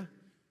idea.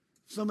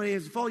 If somebody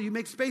has a fault, you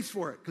make space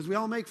for it, because we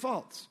all make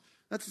faults.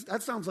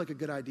 That sounds like a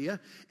good idea.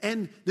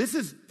 And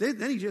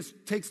then he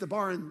just takes the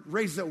bar and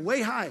raises it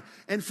way high.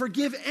 And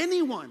forgive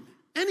anyone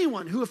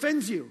who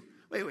offends you.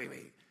 Wait.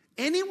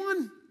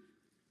 Anyone?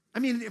 I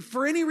mean,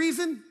 for any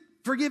reason,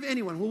 forgive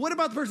anyone. Well, what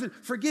about the person?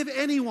 Forgive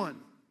anyone.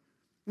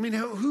 I mean,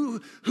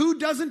 who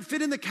doesn't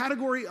fit in the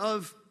category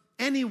of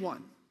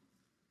anyone?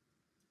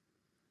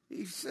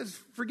 He says,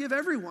 forgive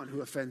everyone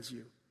who offends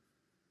you.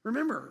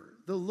 Remember,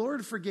 the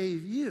Lord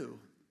forgave you,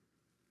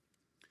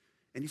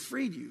 and He's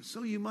freed you,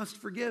 so you must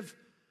forgive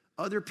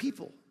other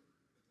people.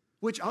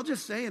 Which I'll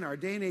just say, in our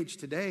day and age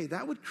today,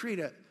 that would create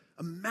a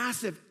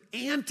massive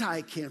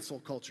anti-cancel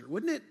culture,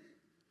 wouldn't it?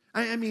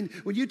 I mean,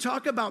 when you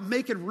talk about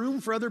making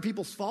room for other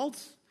people's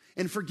faults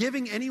and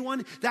forgiving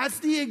anyone, that's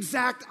the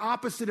exact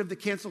opposite of the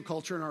cancel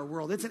culture in our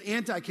world. It's an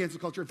anti-cancel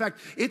culture. In fact,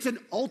 it's an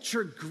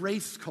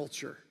ultra-grace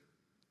culture.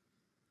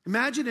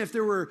 Imagine if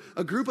there were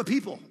a group of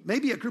people,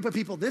 maybe a group of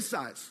people this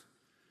size,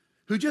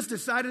 who just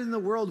decided in the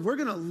world, we're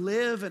going to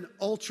live an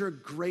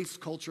ultra-grace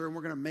culture, and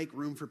we're going to make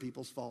room for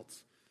people's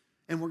faults.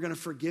 And we're going to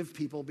forgive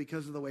people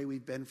because of the way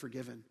we've been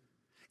forgiven.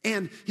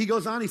 And he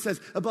goes on, he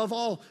says, above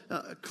all,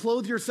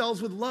 clothe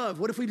yourselves with love.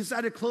 What if we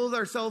decided to clothe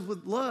ourselves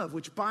with love,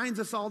 which binds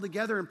us all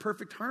together in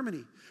perfect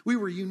harmony? We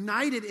were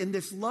united in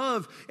this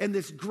love and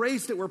this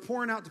grace that we're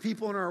pouring out to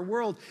people in our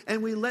world,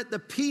 and we let the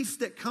peace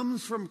that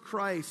comes from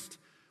Christ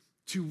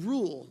to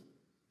rule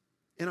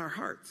in our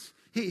hearts.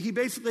 He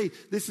basically,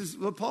 this is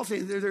what Paul's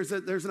saying, there's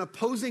an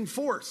opposing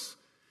force,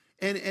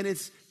 and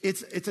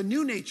it's a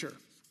new nature.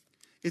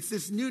 It's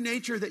this new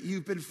nature that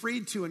you've been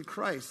freed to in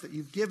Christ, that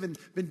you've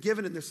been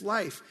given in this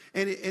life.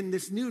 And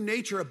this new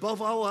nature,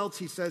 above all else,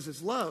 he says,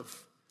 is love.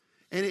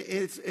 And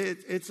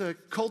it's a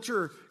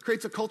culture,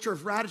 creates a culture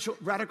of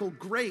radical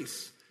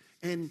grace.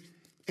 And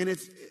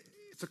it's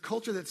a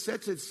culture that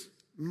sets its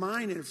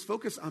mind and its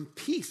focus on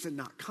peace and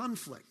not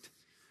conflict,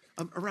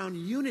 around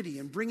unity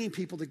and bringing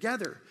people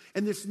together.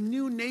 And this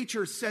new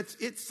nature sets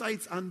its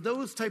sights on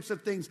those types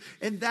of things.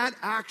 And that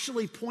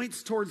actually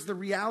points towards the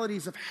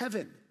realities of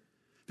heaven.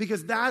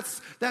 because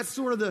that's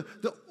sort of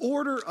the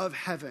order of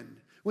heaven.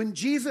 When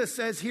Jesus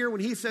says here,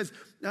 when he says,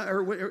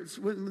 or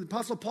when the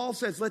Apostle Paul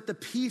says, let the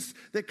peace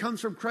that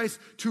comes from Christ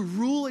to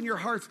rule in your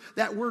hearts,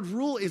 that word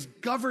rule is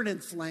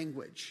governance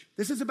language.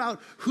 This is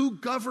about who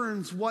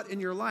governs what in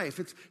your life.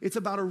 It's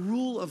about a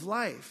rule of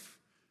life.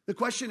 The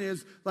question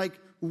is, like,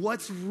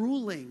 what's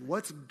ruling?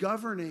 What's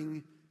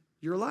governing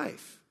your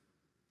life?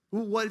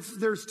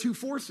 There's two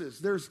forces.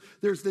 There's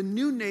the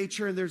new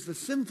nature and there's the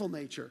sinful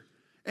nature.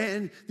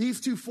 And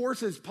these two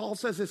forces, Paul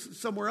says this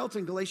somewhere else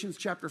in Galatians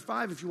chapter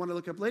 5, if you want to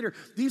look up later,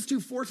 these two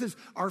forces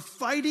are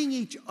fighting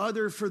each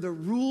other for the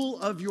rule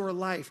of your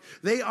life.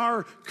 They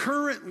are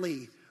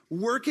currently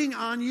working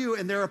on you,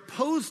 and they're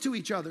opposed to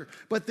each other,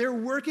 but they're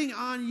working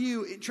on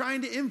you,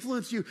 trying to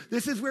influence you.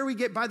 This is where we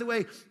get, by the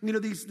way,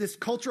 this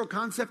cultural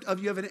concept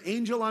of you have an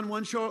angel on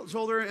one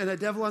shoulder and a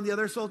devil on the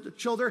other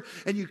shoulder,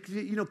 and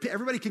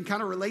everybody can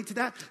kind of relate to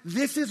that.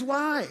 This is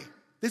why.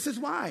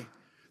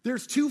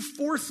 There's two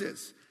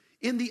forces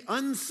in the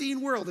unseen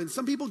world. And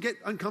some people get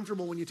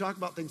uncomfortable when you talk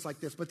about things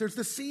like this, but there's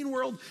the seen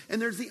world and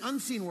there's the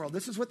unseen world.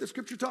 This is what the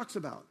scripture talks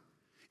about.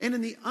 And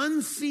in the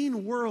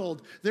unseen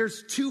world,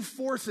 there's two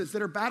forces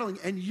that are battling,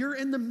 and you're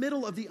in the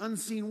middle of the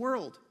unseen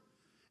world.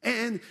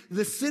 And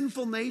the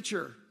sinful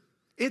nature,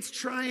 it's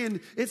trying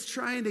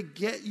to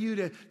get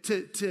you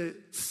to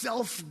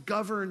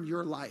self-govern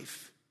your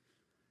life.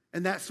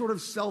 And that sort of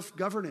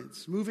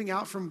self-governance, moving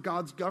out from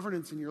God's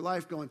governance in your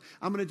life, going,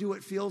 I'm going to do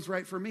what feels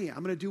right for me.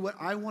 I'm going to do what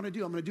I want to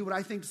do. I'm going to do what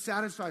I think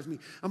satisfies me.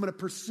 I'm going to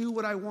pursue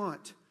what I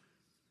want.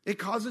 It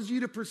causes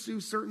you to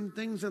pursue certain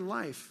things in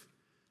life.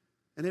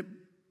 And it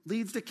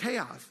leads to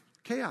chaos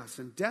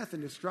and death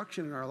and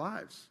destruction in our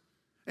lives.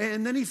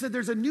 And then he said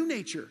there's a new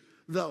nature,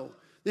 though,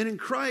 that in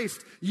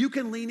Christ you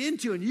can lean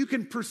into, and you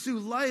can pursue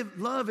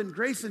love and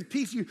grace and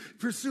peace. You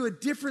pursue a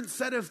different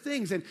set of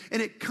things. And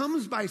it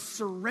comes by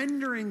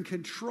surrendering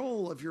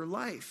control of your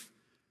life.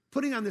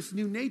 Putting on this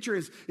new nature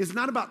is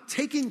not about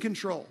taking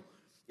control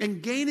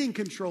and gaining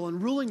control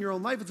and ruling your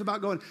own life. It's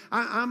about going,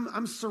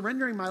 I'm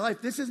surrendering my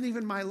life. This isn't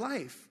even my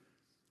life.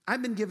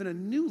 I've been given a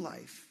new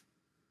life.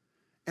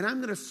 And I'm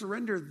going to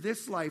surrender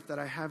this life that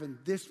I have in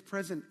this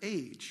present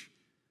age.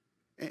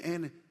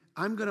 And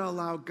I'm going to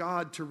allow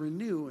God to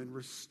renew and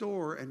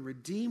restore and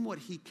redeem what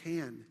he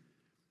can,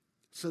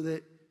 so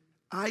that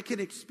I can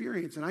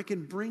experience and I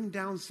can bring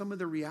down some of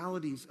the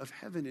realities of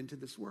heaven into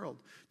this world.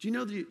 Do you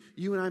know that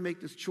you and I make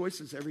these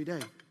choices every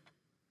day?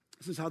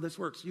 This is how this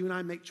works. You and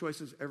I make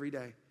choices every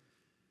day.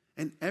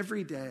 And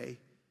every day,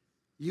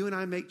 you and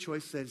I make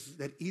choices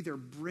that either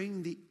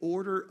bring the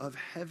order of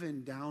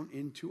heaven down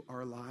into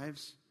our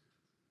lives,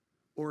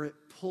 or it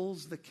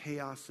pulls the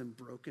chaos and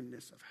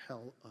brokenness of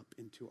hell up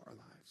into our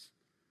lives.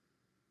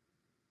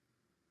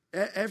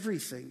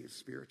 Everything is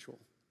spiritual.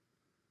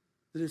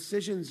 The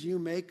decisions you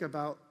make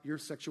about your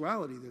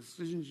sexuality, the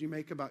decisions you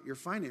make about your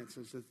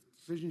finances, the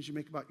decisions you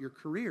make about your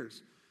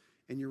careers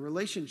and your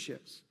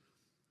relationships,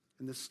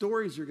 and the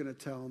stories you're going to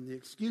tell, and the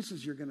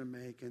excuses you're going to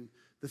make, and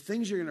the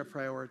things you're going to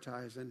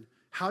prioritize, and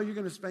how you're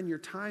going to spend your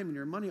time and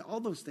your money,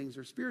 all those things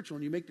are spiritual.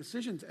 And you make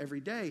decisions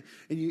every day.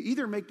 And you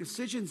either make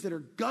decisions that are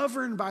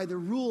governed by the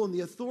rule and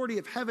the authority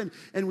of heaven.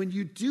 And when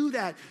you do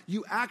that,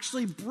 you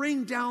actually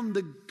bring down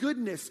the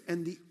goodness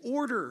and the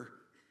order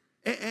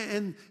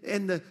and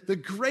the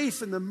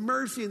grace and the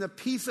mercy and the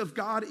peace of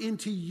God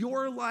into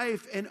your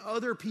life and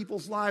other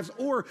people's lives.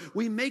 Or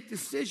we make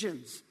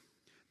decisions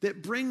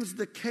that brings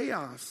the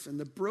chaos and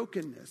the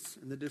brokenness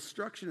and the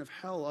destruction of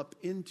hell up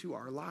into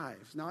our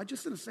lives. Now, I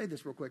just want to say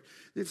this real quick.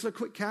 It's a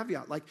quick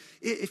caveat. Like,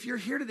 if you're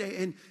here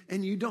today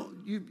and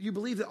you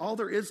believe that all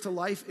there is to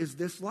life is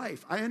this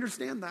life, I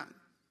understand that.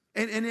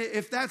 And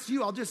if that's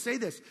you, I'll just say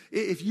this.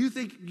 If you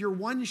think your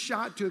one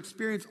shot to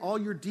experience all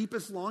your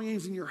deepest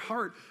longings in your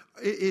heart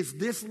is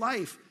this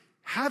life,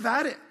 have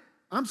at it.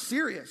 I'm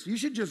serious. You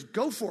should just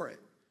go for it.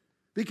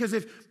 Because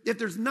if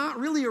there's not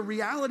really a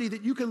reality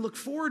that you can look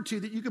forward to,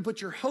 that you can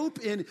put your hope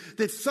in,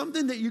 that's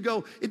something that you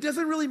go, it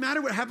doesn't really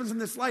matter what happens in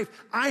this life.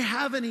 I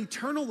have an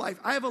eternal life.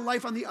 I have a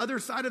life on the other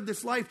side of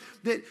this life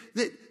that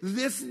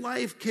this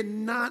life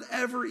cannot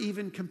ever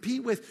even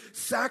compete with.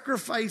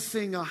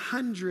 Sacrificing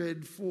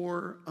 100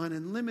 for an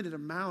unlimited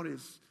amount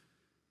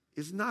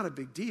is not a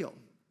big deal.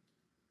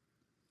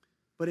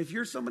 But if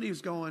you're somebody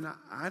who's going,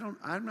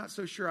 I'm not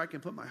so sure I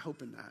can put my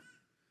hope in that.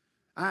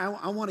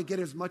 I want to get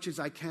as much as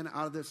I can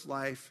out of this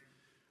life.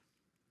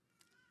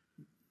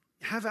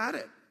 Have at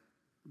it.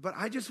 But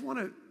I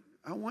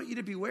want you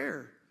to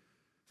beware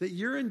that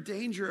you're in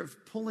danger of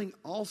pulling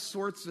all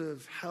sorts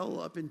of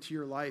hell up into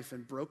your life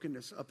and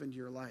brokenness up into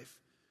your life.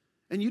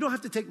 And you don't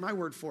have to take my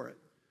word for it.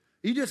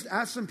 You just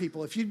ask some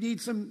people. If you need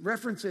some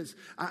references,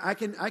 I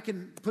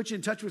can put you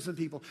in touch with some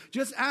people.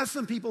 Just ask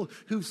some people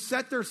who've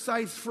set their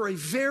sights for a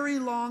very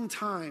long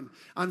time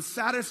on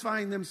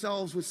satisfying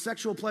themselves with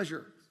sexual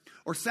pleasure,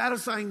 or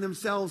satisfying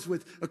themselves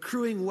with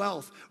accruing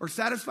wealth, or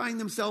satisfying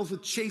themselves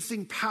with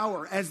chasing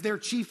power as their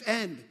chief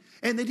end.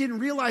 And they didn't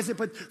realize it,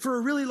 but for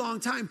a really long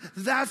time,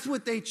 that's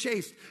what they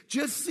chased.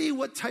 Just see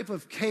what type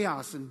of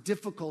chaos and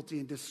difficulty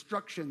and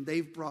destruction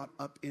they've brought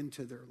up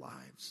into their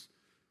lives.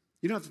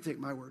 You don't have to take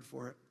my word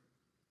for it.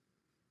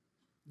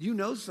 You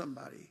know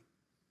somebody.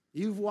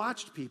 You've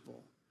watched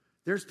people.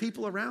 There's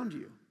people around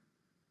you.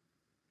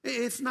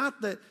 It's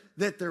not that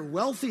they're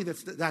wealthy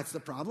that's the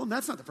problem.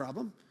 That's not the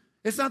problem.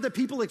 It's not that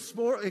people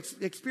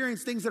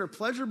experience things that are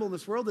pleasurable in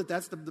this world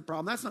that's the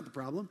problem. That's not the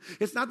problem.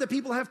 It's not that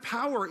people have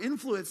power,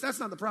 influence. That's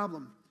not the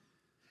problem.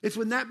 It's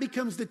when that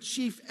becomes the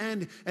chief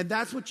end, and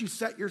that's what you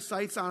set your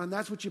sights on, and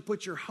that's what you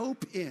put your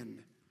hope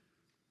in.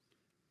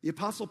 The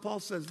Apostle Paul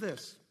says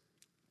this.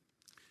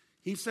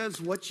 He says,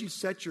 what you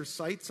set your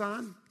sights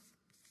on,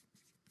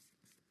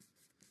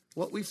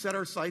 what we set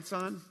our sights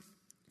on,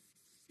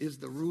 is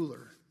the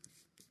ruler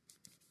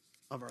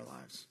of our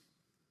lives.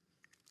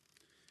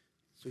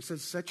 So he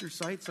says, set your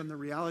sights on the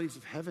realities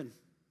of heaven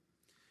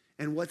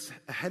and what's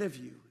ahead of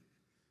you.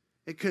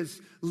 Because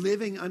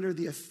living under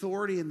the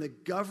authority and the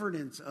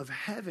governance of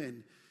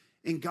heaven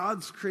in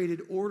God's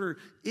created order,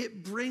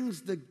 it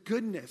brings the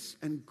goodness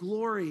and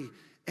glory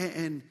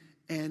and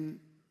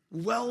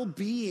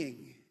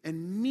well-being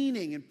and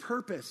meaning and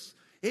purpose.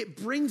 It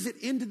brings it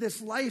into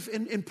this life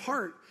in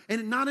part,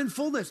 and not in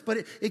fullness, but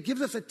it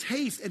gives us a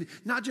taste, and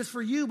not just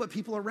for you, but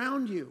people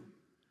around you.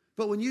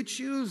 But when you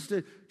choose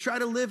to try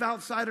to live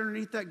outside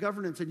underneath that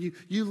governance, and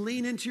you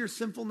lean into your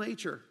sinful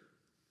nature,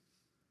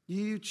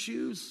 you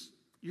choose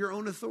your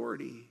own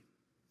authority.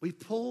 We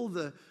pull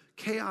the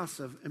chaos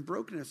and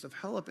brokenness of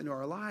hell up into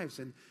our lives.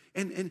 And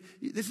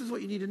this is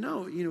what you need to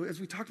know. As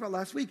we talked about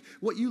last week,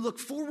 what you look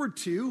forward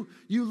to,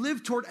 you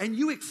live toward, and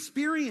you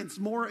experience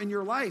more in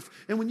your life.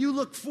 And when you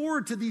look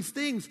forward to these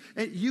things,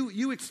 and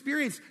you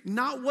experience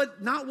not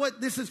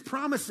what this is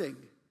promising.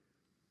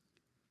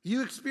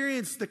 You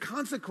experience the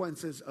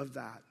consequences of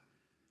that.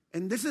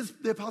 And this is,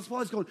 the Apostle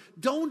Paul is going,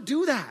 don't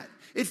do that.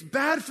 It's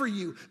bad for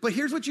you. But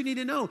here's what you need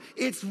to know.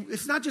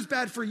 It's not just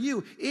bad for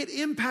you. It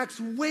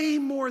impacts way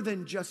more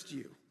than just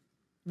you.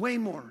 Way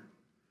more.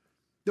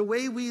 The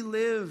way we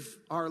live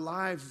our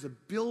lives is a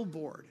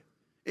billboard.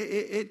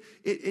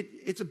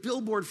 It's a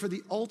billboard for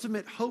the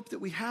ultimate hope that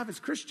we have as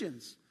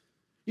Christians.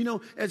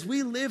 As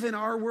we live in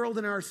our world,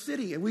 in our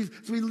city, and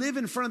as we live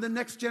in front of the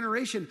next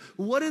generation,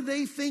 what do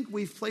they think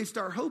we've placed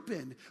our hope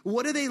in?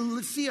 What do they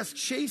see us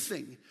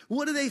chasing?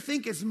 What do they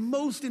think is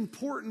most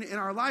important in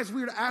our lives? We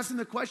were to ask them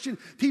the question,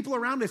 people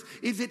around us,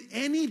 is it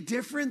any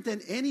different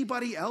than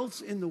anybody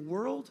else in the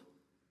world?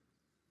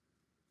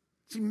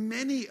 See,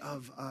 many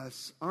of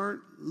us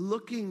aren't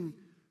looking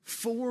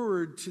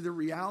forward to the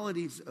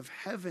realities of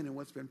heaven and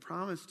what's been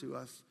promised to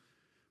us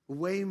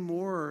way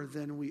more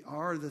than we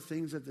are the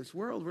things of this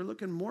world. We're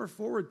looking more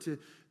forward to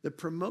the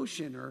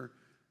promotion or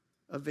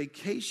a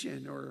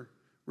vacation or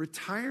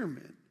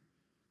retirement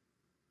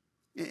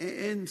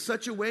in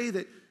such a way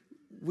that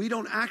we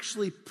don't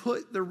actually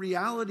put the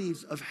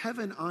realities of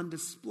heaven on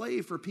display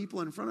for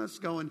people in front of us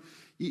going,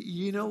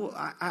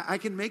 I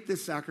can make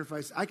this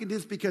sacrifice. I can do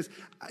this because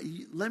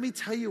let me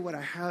tell you what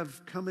I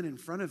have coming in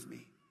front of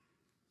me.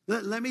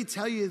 Let me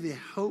tell you the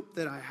hope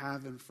that I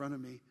have in front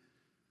of me.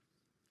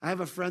 I have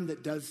a friend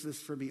that does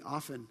this for me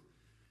often.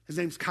 His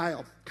name's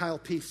Kyle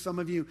Peace. Some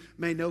of you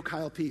may know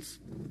Kyle Peace.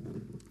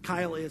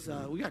 Kyle is,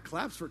 we got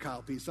claps for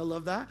Kyle Peace. I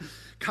love that.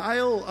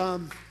 Kyle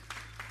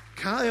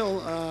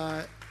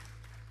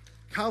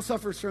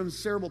suffers from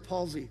cerebral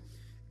palsy.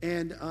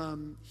 And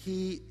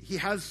he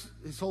has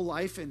his whole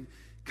life, and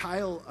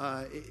Kyle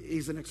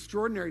is an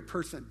extraordinary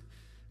person.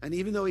 And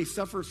even though he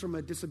suffers from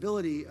a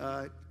disability,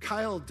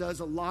 Kyle does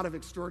a lot of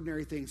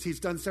extraordinary things.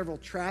 He's done several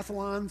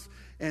triathlons,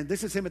 and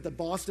this is him at the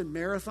Boston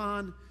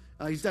Marathon.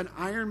 He's done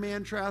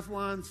Ironman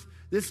triathlons.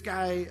 This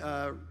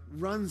guy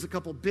runs a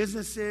couple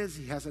businesses.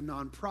 He has a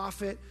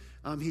nonprofit.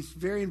 He's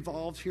very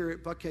involved here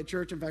at Buckhead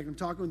Church. In fact, I'm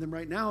talking with him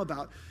right now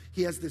about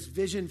he has this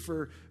vision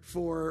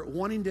for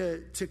wanting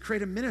to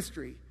create a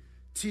ministry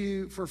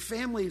for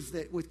families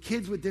with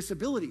kids with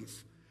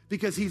disabilities.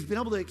 Because he's been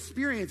able to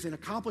experience and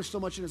accomplish so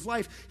much in his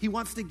life, he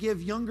wants to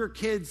give younger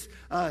kids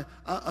a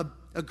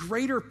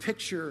greater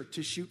picture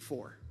to shoot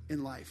for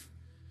in life.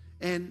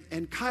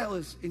 And Kyle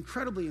is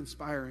incredibly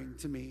inspiring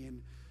to me,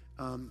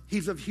 and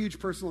he's of huge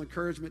personal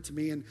encouragement to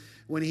me. And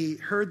when he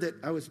heard that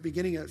I was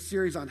beginning a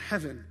series on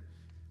heaven,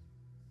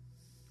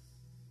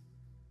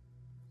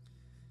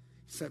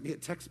 he sent me a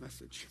text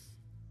message.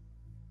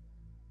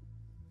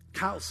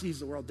 Kyle sees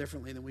the world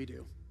differently than we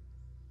do,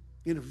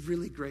 in a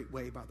really great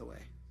way, by the way.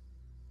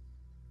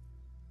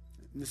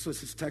 And this was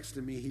his text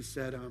to me. He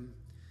said,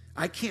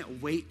 I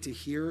can't wait to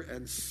hear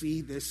and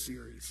see this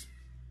series.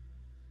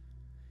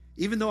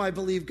 Even though I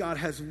believe God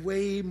has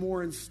way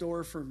more in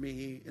store for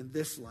me in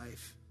this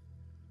life,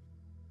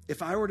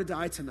 if I were to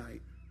die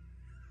tonight,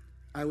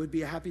 I would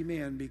be a happy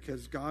man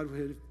because God would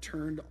have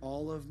turned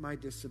all of my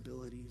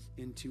disabilities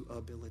into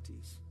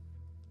abilities.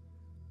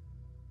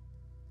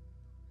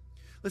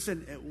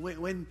 Listen,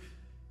 when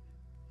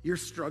you're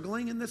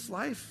struggling in this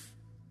life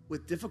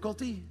with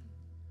difficulty,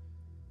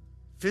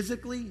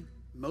 physically,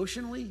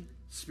 emotionally,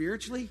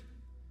 spiritually,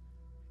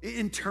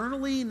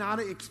 internally not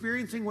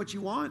experiencing what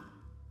you want.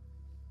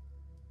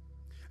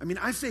 I mean,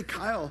 I say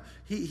Kyle,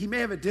 he may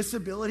have a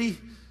disability,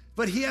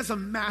 but he has a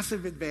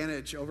massive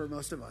advantage over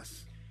most of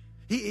us.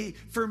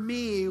 For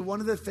me, one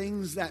of the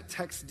things that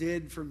text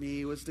did for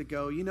me was to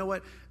go, you know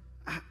what?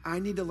 I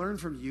need to learn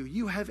from you.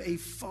 You have a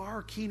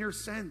far keener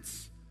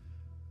sense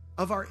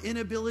of our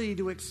inability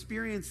to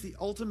experience the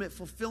ultimate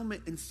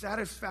fulfillment and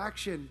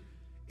satisfaction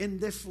in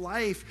this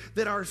life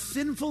that our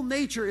sinful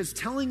nature is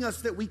telling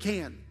us that we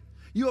can.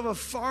 You have a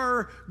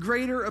far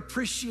greater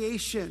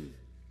appreciation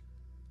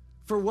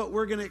for what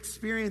we're going to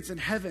experience in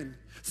heaven,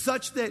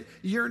 such that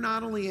you're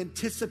not only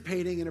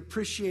anticipating and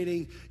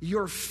appreciating,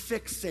 you're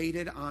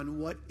fixated on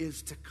what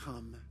is to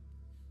come.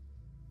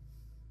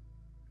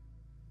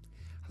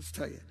 I'll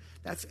tell you,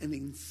 that's an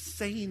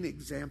insane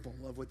example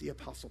of what the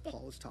Apostle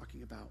Paul is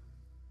talking about.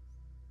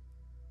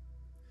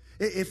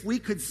 If we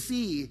could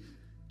see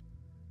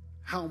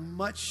how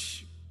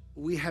much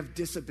we have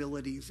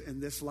disabilities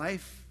in this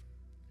life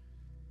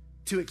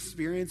to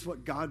experience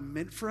what God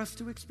meant for us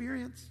to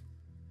experience.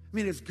 I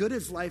mean, as good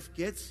as life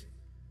gets,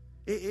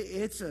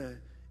 it's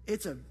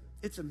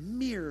a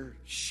mere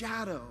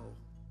shadow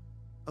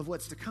of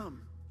what's to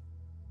come.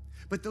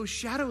 But those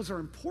shadows are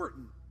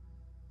important.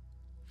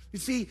 You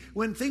see,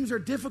 when things are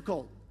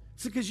difficult,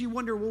 it's because you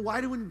wonder, well, why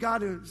wouldn't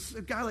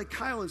a guy like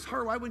Kyle is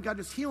hurt, why wouldn't God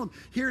just heal him?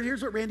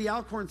 Here's what Randy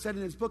Alcorn said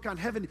in his book on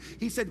heaven.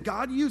 He said,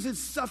 God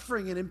uses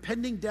suffering and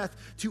impending death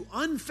to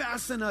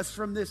unfasten us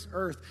from this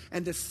earth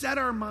and to set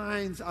our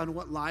minds on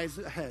what lies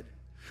ahead.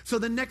 So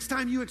the next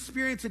time you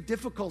experience a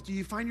difficulty,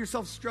 you find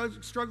yourself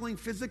struggling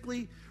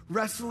physically,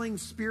 wrestling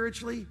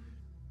spiritually,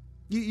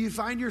 you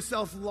find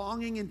yourself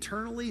longing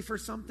internally for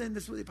something,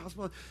 this is what the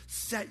Apostle Paul,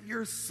 set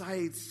your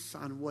sights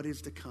on what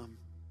is to come.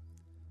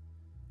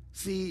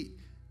 See,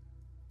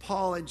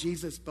 Paul and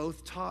Jesus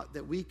both taught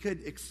that we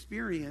could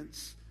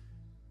experience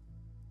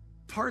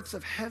parts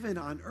of heaven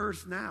on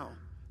earth now.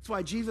 That's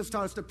why Jesus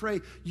taught us to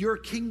pray, your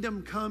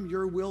kingdom come,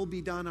 your will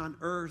be done on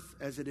earth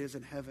as it is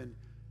in heaven.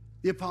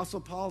 The Apostle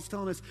Paul's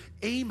telling us,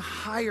 aim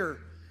higher,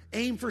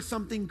 aim for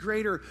something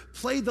greater,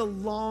 play the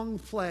long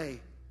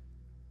play.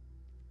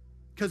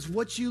 Because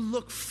what you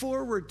look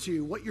forward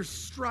to, what you're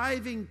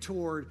striving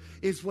toward,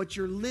 is what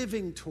you're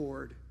living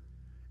toward.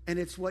 And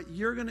it's what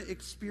you're going to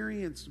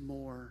experience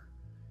more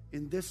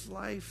in this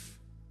life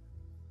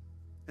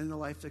and the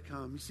life to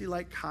come. You see,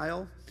 like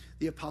Kyle,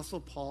 the Apostle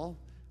Paul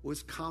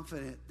was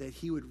confident that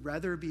he would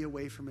rather be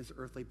away from his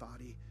earthly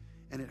body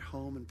and at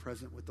home and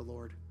present with the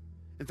Lord.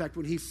 In fact,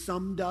 when he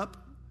summed up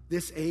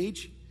this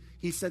age,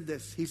 he said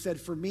this. He said,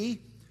 for me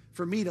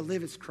to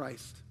live is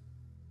Christ.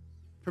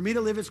 For me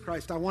to live is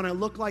Christ. I want to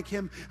look like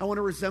him. I want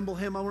to resemble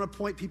him. I want to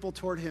point people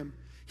toward him.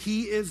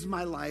 He is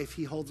my life.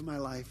 He holds my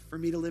life. For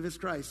me to live is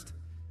Christ.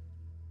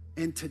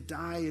 And to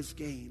die is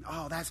gain.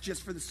 Oh, that's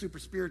just for the super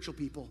spiritual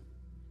people.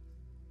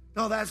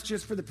 Oh, that's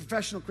just for the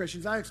professional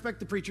Christians. I expect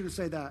the preacher to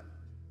say that.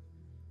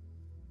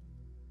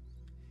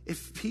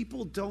 If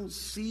people don't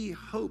see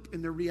hope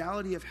in the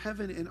reality of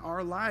heaven in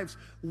our lives,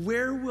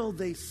 where will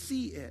they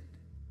see it?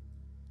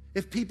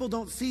 If people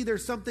don't see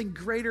there's something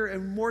greater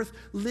and worth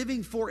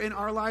living for in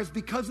our lives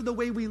because of the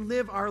way we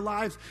live our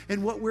lives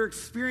and what we're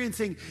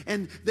experiencing,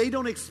 and they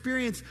don't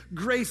experience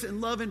grace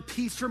and love and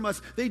peace from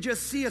us, they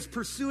just see us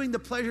pursuing the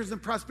pleasures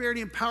and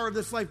prosperity and power of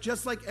this life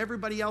just like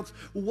everybody else,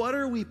 what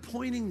are we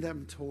pointing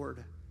them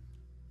toward?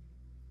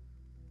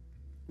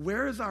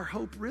 Where is our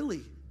hope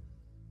really?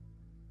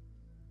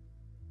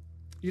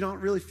 You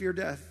don't really fear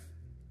death.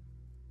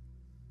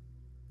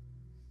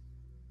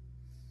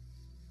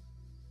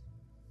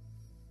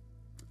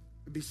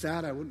 It'd be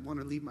sad. I wouldn't want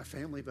to leave my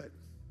family, but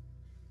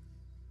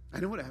I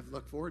know what I have to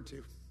look forward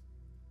to.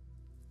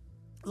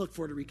 I look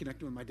forward to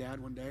reconnecting with my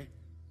dad one day.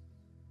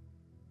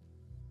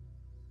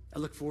 I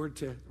look forward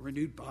to a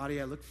renewed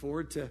body. I look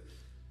forward to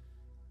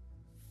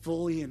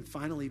fully and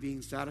finally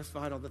being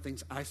satisfied all the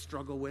things I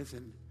struggle with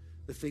and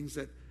the things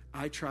that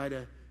I try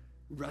to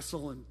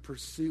wrestle and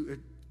pursue,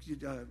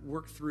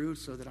 work through,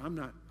 so that I'm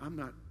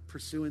not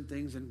pursuing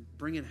things and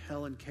bringing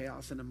hell and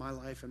chaos into my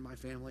life and my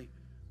family.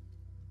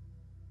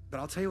 But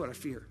I'll tell you what I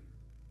fear.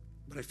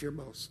 What I fear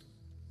most.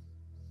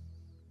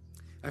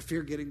 I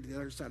fear getting to the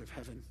other side of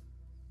heaven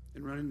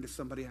and running into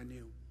somebody I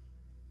knew.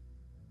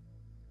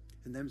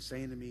 And them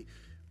saying to me,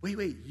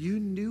 wait, you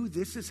knew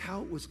this is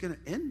how it was going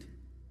to end?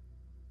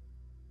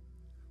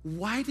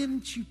 Why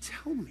didn't you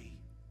tell me?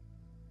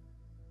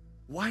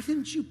 Why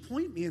didn't you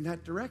point me in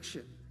that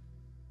direction?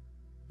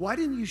 Why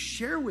didn't you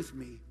share with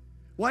me?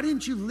 Why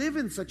didn't you live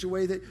in such a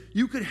way that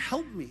you could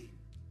help me?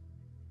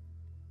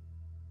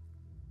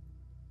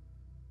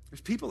 There's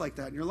people like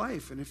that in your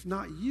life, and if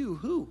not you,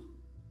 who?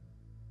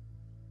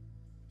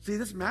 See,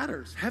 this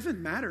matters.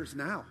 Heaven matters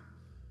now.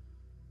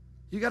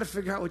 You got to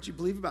figure out what you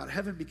believe about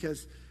heaven,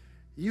 because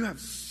you have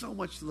so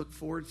much to look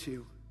forward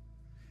to.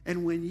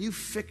 And when you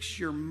fix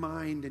your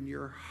mind and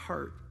your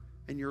heart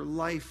and your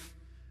life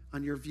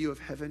on your view of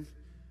heaven,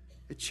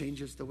 it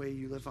changes the way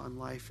you live on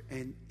life,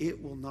 and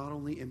it will not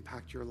only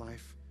impact your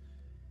life,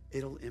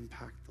 it'll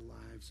impact the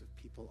lives of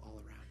people all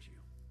around you.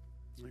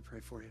 Let me pray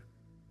for you.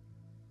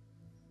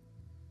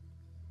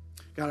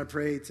 God, I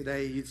pray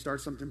today you'd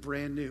start something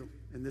brand new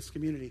in this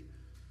community,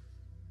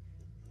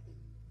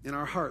 in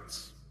our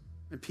hearts,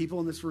 and people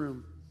in this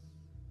room.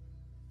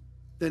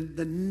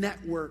 the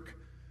network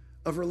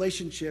of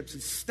relationships.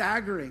 It's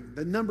staggering,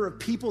 the number of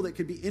people that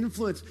could be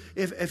influenced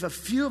if a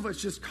few of us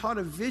just caught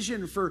a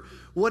vision for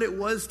what it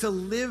was to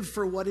live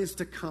for what is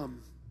to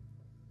come,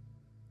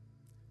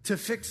 to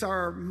fix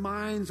our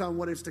minds on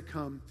what is to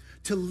come,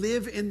 to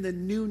live in the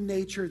new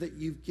nature that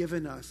you've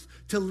given us,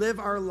 to live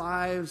our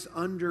lives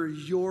under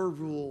your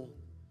rule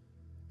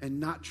and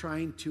not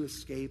trying to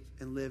escape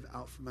and live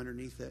out from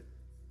underneath it.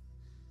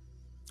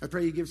 I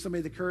pray you give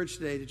somebody the courage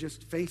today to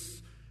just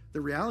face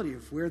the reality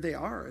of where they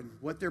are and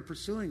what they're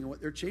pursuing and what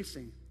they're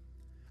chasing.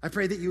 I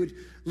pray that you would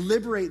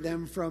liberate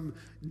them from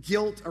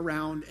guilt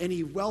around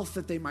any wealth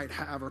that they might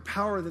have or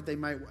power that they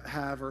might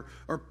have or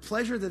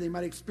pleasure that they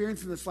might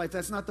experience in this life.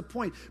 That's not the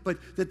point, but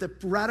that the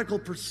radical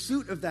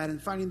pursuit of that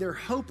and finding their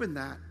hope in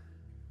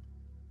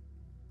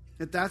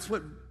that's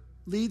what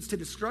leads to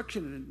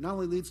destruction, and it not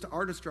only leads to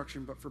our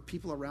destruction, but for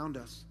people around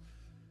us.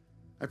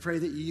 I pray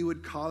that you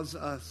would cause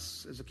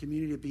us as a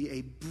community to be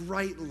a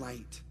bright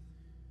light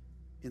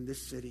in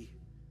this city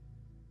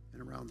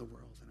and around the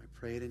world. And I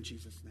pray it in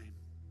Jesus' name.